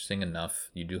encounters are interesting enough.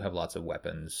 You do have lots of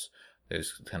weapons.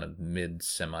 There's kind of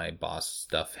semi boss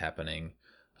stuff happening.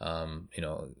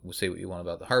 We'll say what you want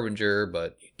about the Harbinger,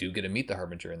 but you do get to meet the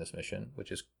Harbinger in this mission,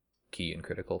 which is key and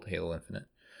critical to Halo Infinite.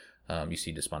 You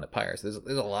see Despondent Pyre. So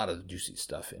there's a lot of juicy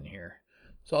stuff in here.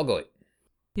 So I'll go 8.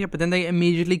 Yeah, but then they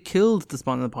immediately killed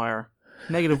Despondent Pyre.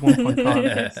 Negative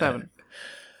 1.5. 7.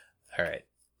 All right.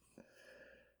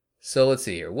 So let's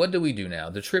see here. What do we do now?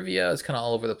 The trivia is kind of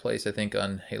all over the place, I think,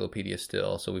 on Halopedia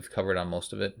still. So we've covered on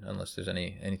most of it, unless there's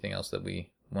anything else that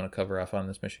we want to cover off on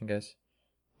this mission, guys.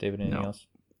 David, anything else?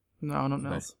 No,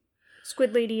 nothing else.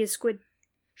 Squid Lady is squid.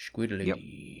 Squid Lady.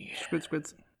 Yep.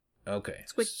 Squids. Okay.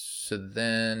 Squid. So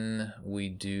then we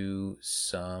do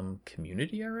some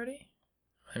community already?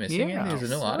 Am I missing anything? There's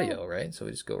no audio, right? So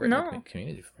we just go right into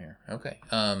community from here. Okay.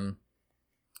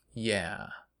 Yeah.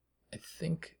 I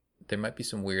think there might be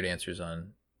some weird answers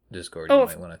on Discord. You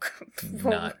might want to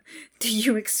not. Do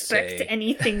you expect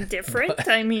anything different?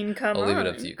 I mean, come on. I'll leave it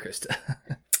up to you, Krista.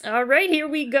 All right, here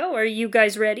we go. Are you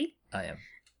guys ready? I am.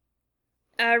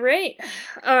 All right.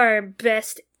 Our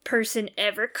best person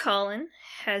ever, Colin,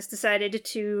 has decided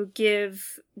to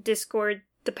give Discord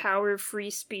the power of free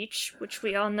speech, which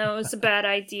we all know is a bad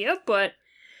idea, but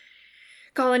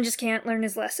Colin just can't learn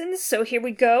his lessons, so here we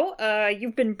go.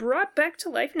 You've been brought back to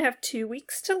life and have 2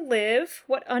 weeks to live.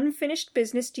 What unfinished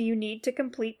business do you need to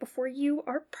complete before you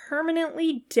are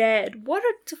permanently dead? What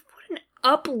an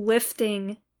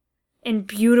uplifting and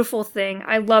beautiful thing.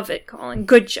 I love it, Colin.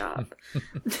 Good job.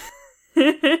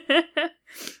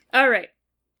 All right.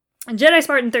 Jedi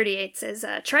Spartan 38 says,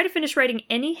 try to finish writing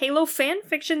any Halo fan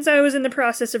fictions I was in the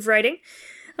process of writing.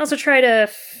 Also try to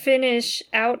finish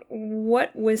out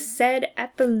what was said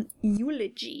at the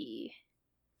eulogy.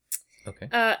 Okay.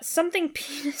 Something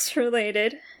penis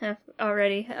related.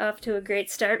 Already off to a great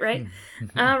start, right?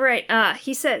 All right.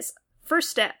 He says,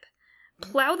 first step,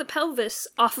 plow the pelvis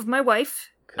off of my wife.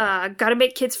 Okay. Gotta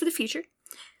make kids for the future.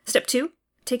 Step 2,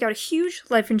 take out a huge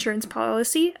life insurance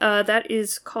policy. That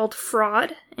is called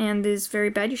fraud and is very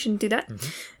bad. You shouldn't do that.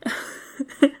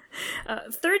 Mm-hmm.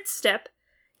 Third step,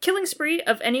 killing spree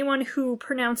of anyone who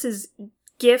pronounces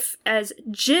GIF as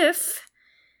GIF.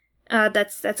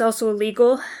 That's also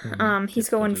illegal. Mm-hmm. He's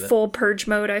going full purge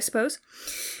mode, I suppose.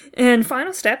 And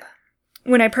final step,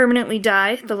 when I permanently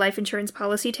die, the life insurance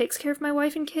policy takes care of my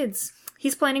wife and kids.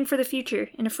 He's planning for the future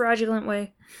in a fraudulent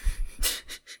way.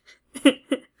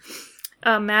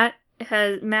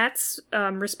 Matt's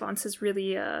response is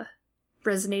really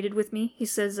resonated with me. He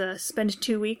says, spend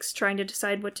 2 weeks trying to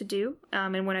decide what to do,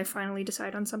 and when I finally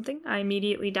decide on something, I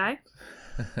immediately die.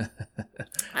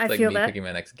 I like feel me that. picking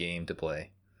my next game to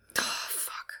play. Oh,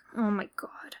 fuck. Oh my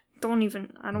god. I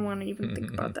don't want to even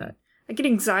think about that. I get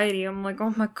anxiety. I'm like,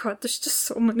 oh my god, there's just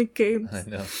so many games. I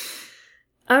know.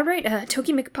 Alright,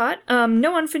 Toki McPot.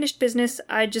 No unfinished business.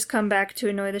 I'd just come back to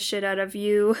annoy the shit out of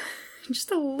you.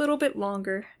 Just a little bit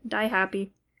longer. Die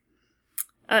happy.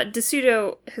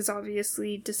 DeSudo has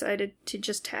obviously decided to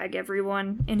just tag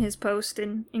everyone in his post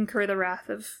and incur the wrath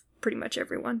of pretty much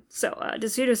everyone. So,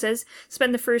 DeSudo says,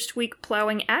 spend the first week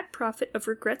plowing at Prophet of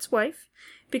Regret's wife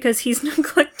because he's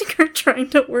neglecting her trying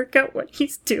to work out what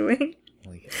he's doing.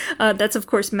 Oh, yeah. That's, of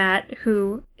course, Matt,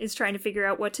 who is trying to figure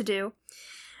out what to do.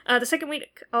 The second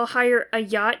week, I'll hire a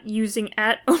yacht using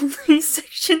 @only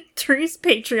Section 3's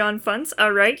Patreon funds.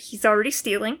 Alright, he's already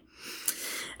stealing.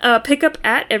 Pick up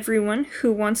everyone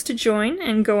who wants to join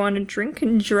and go on a drink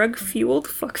and drug-fueled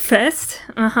fuckfest.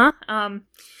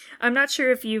 I'm not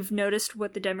sure if you've noticed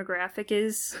what the demographic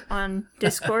is on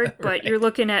Discord, but you're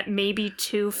looking at maybe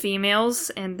 2 females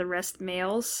and the rest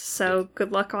males, so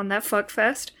good luck on that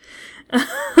fuckfest.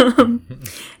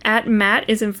 @Matt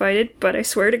is invited, but I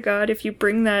swear to God, if you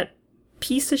bring that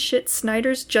piece of shit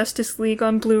Snyder's Justice League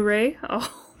on Blu-ray,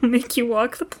 I'll make you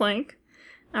walk the plank.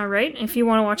 Alright, if you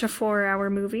want to watch a 4-hour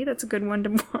movie, that's a good one to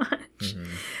watch. Mm-hmm.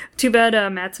 Too bad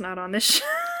Matt's not on this show.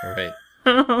 Right.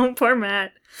 Oh, poor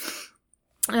Matt.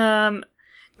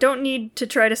 Don't need to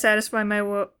try to satisfy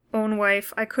my own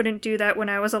wife. I couldn't do that when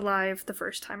I was alive the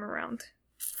first time around.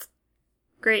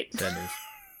 Great.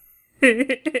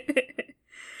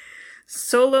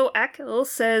 Solo Akel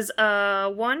says,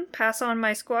 1, pass on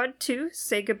my squad. 2,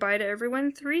 say goodbye to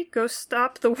everyone. 3, go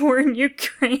stop the war in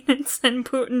Ukraine and send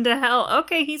Putin to hell.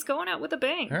 Okay, he's going out with a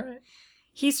bang. All right.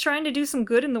 He's trying to do some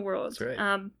good in the world. That's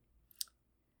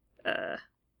right.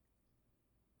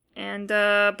 And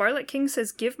Barlet King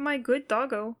says, give my good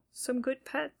doggo some good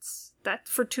pets. That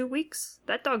for 2 weeks,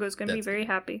 that doggo's going to be very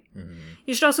happy. Mm-hmm.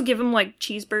 You should also give him, like,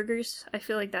 cheeseburgers. I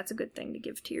feel like that's a good thing to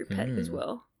give to your pet as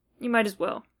well. You might as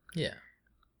well. Yeah.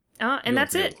 And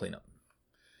that's it. Clean up.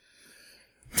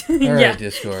 All right, yeah.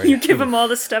 Discord. You give him all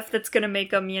the stuff that's going to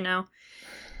make them, you know.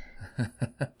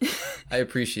 I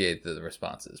appreciate the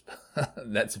responses.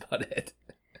 That's about it.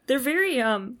 They're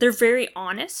very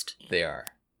honest. They are.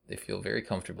 They feel very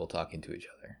comfortable talking to each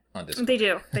other on Discord. They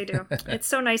do. It's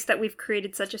so nice that we've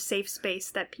created such a safe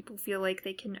space that people feel like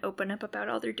they can open up about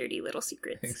all their dirty little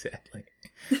secrets. Exactly.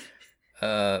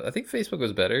 I think Facebook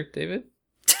was better, David.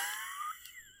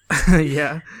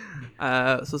 Yeah.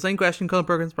 So same question, Colin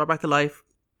Perkins, brought back to life.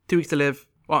 2 weeks to live.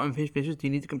 What unfinished missions do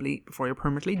you need to complete before you're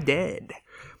permanently dead?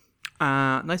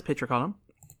 Nice picture, Colin.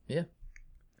 Yeah.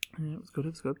 Yeah, it was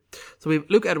good. So we have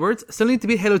Luke Edwards. Still need to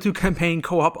beat Halo 2 campaign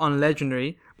co-op on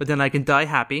Legendary, but then I can die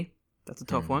happy. That's a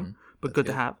tough one, but good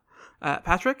to have.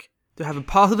 Patrick, to have a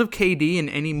positive KD in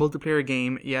any multiplayer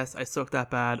game. Yes, I suck that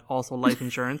bad. Also life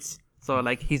insurance. So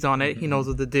like he's on it. He knows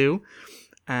what to do.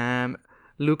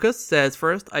 Lucas says,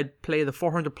 first, I'd play the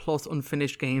 400 plus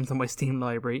unfinished games on my Steam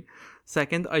library.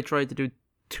 Second, I tried to do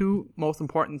 2 most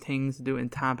important things to do in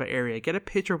Tampa area. Get a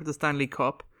picture with the Stanley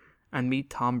Cup and meet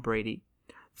Tom Brady.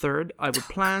 Third, I would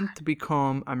plan to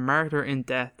become a martyr in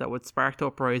death that would spark the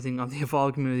uprising of the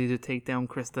Evolve community to take down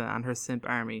Krista and her simp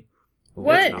army.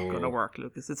 What? It's not going to work,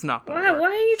 Lucas. It's not going to work. Why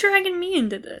are you dragging me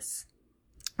into this?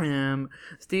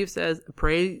 Steve says,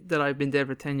 pray that I've been dead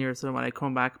for 10 years so when I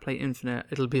come back play Infinite,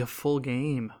 it'll be a full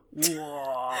game.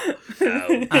 Whoa.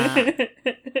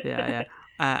 Yeah.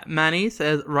 Manny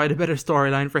says, write a better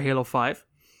storyline for Halo 5.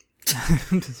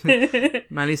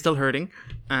 Manny's still hurting.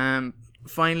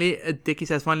 Finally, Dickie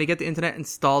says, finally get the internet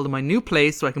installed in my new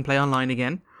place so I can play online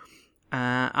again.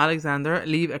 Alexander,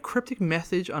 leave a cryptic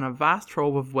message on a vast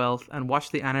trove of wealth and watch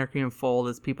the anarchy unfold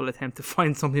as people attempt to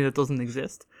find something that doesn't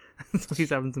exist. So he's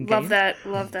having some Love games.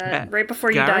 Love that. Right before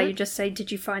you Garrett? die, you just say,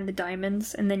 did you find the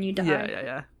diamonds? And then you die.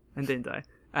 Yeah. And then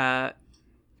die.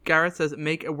 Garrett says,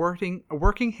 make a working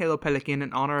Halo Pelican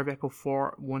in honor of Echo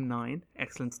 419.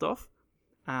 Excellent stuff.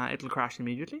 It'll crash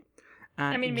immediately.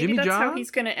 I mean, maybe Jimmy that's John? how he's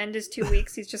going to end his 2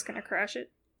 weeks. He's just going to crash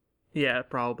it. Yeah,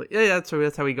 probably. Yeah, that's true.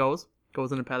 That's how he goes.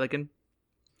 Goes in a Pelican.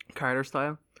 Carter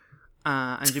style.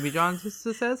 And Jimmy John just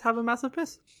says, have a massive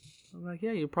piss. I'm like,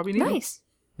 yeah, you probably need Nice.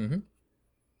 Mm-hmm.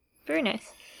 Very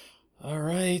nice. All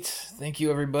right. Thank you,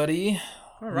 everybody.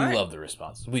 All right. We love the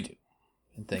responses. We do.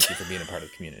 And thank you for being a part of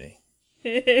the community.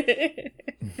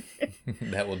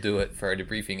 That will do it for our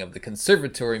debriefing of the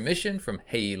Conservatory mission from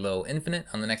Halo Infinite.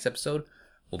 On the next episode,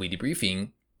 we'll be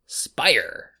debriefing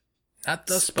Spire. Not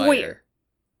the Spire.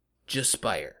 Just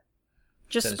Spire.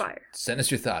 Just Spire. Send us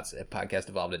your thoughts at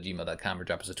podcastevolved@gmail.com or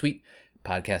drop us a tweet.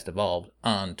 Podcast Evolved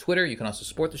on Twitter. You can also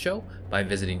support the show by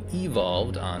visiting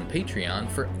Evolved on Patreon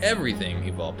for everything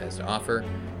Evolved has to offer.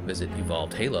 Visit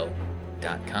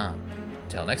evolvedhalo.com.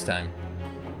 Until next time,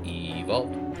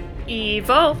 Evolved.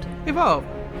 Evolved. Evolve.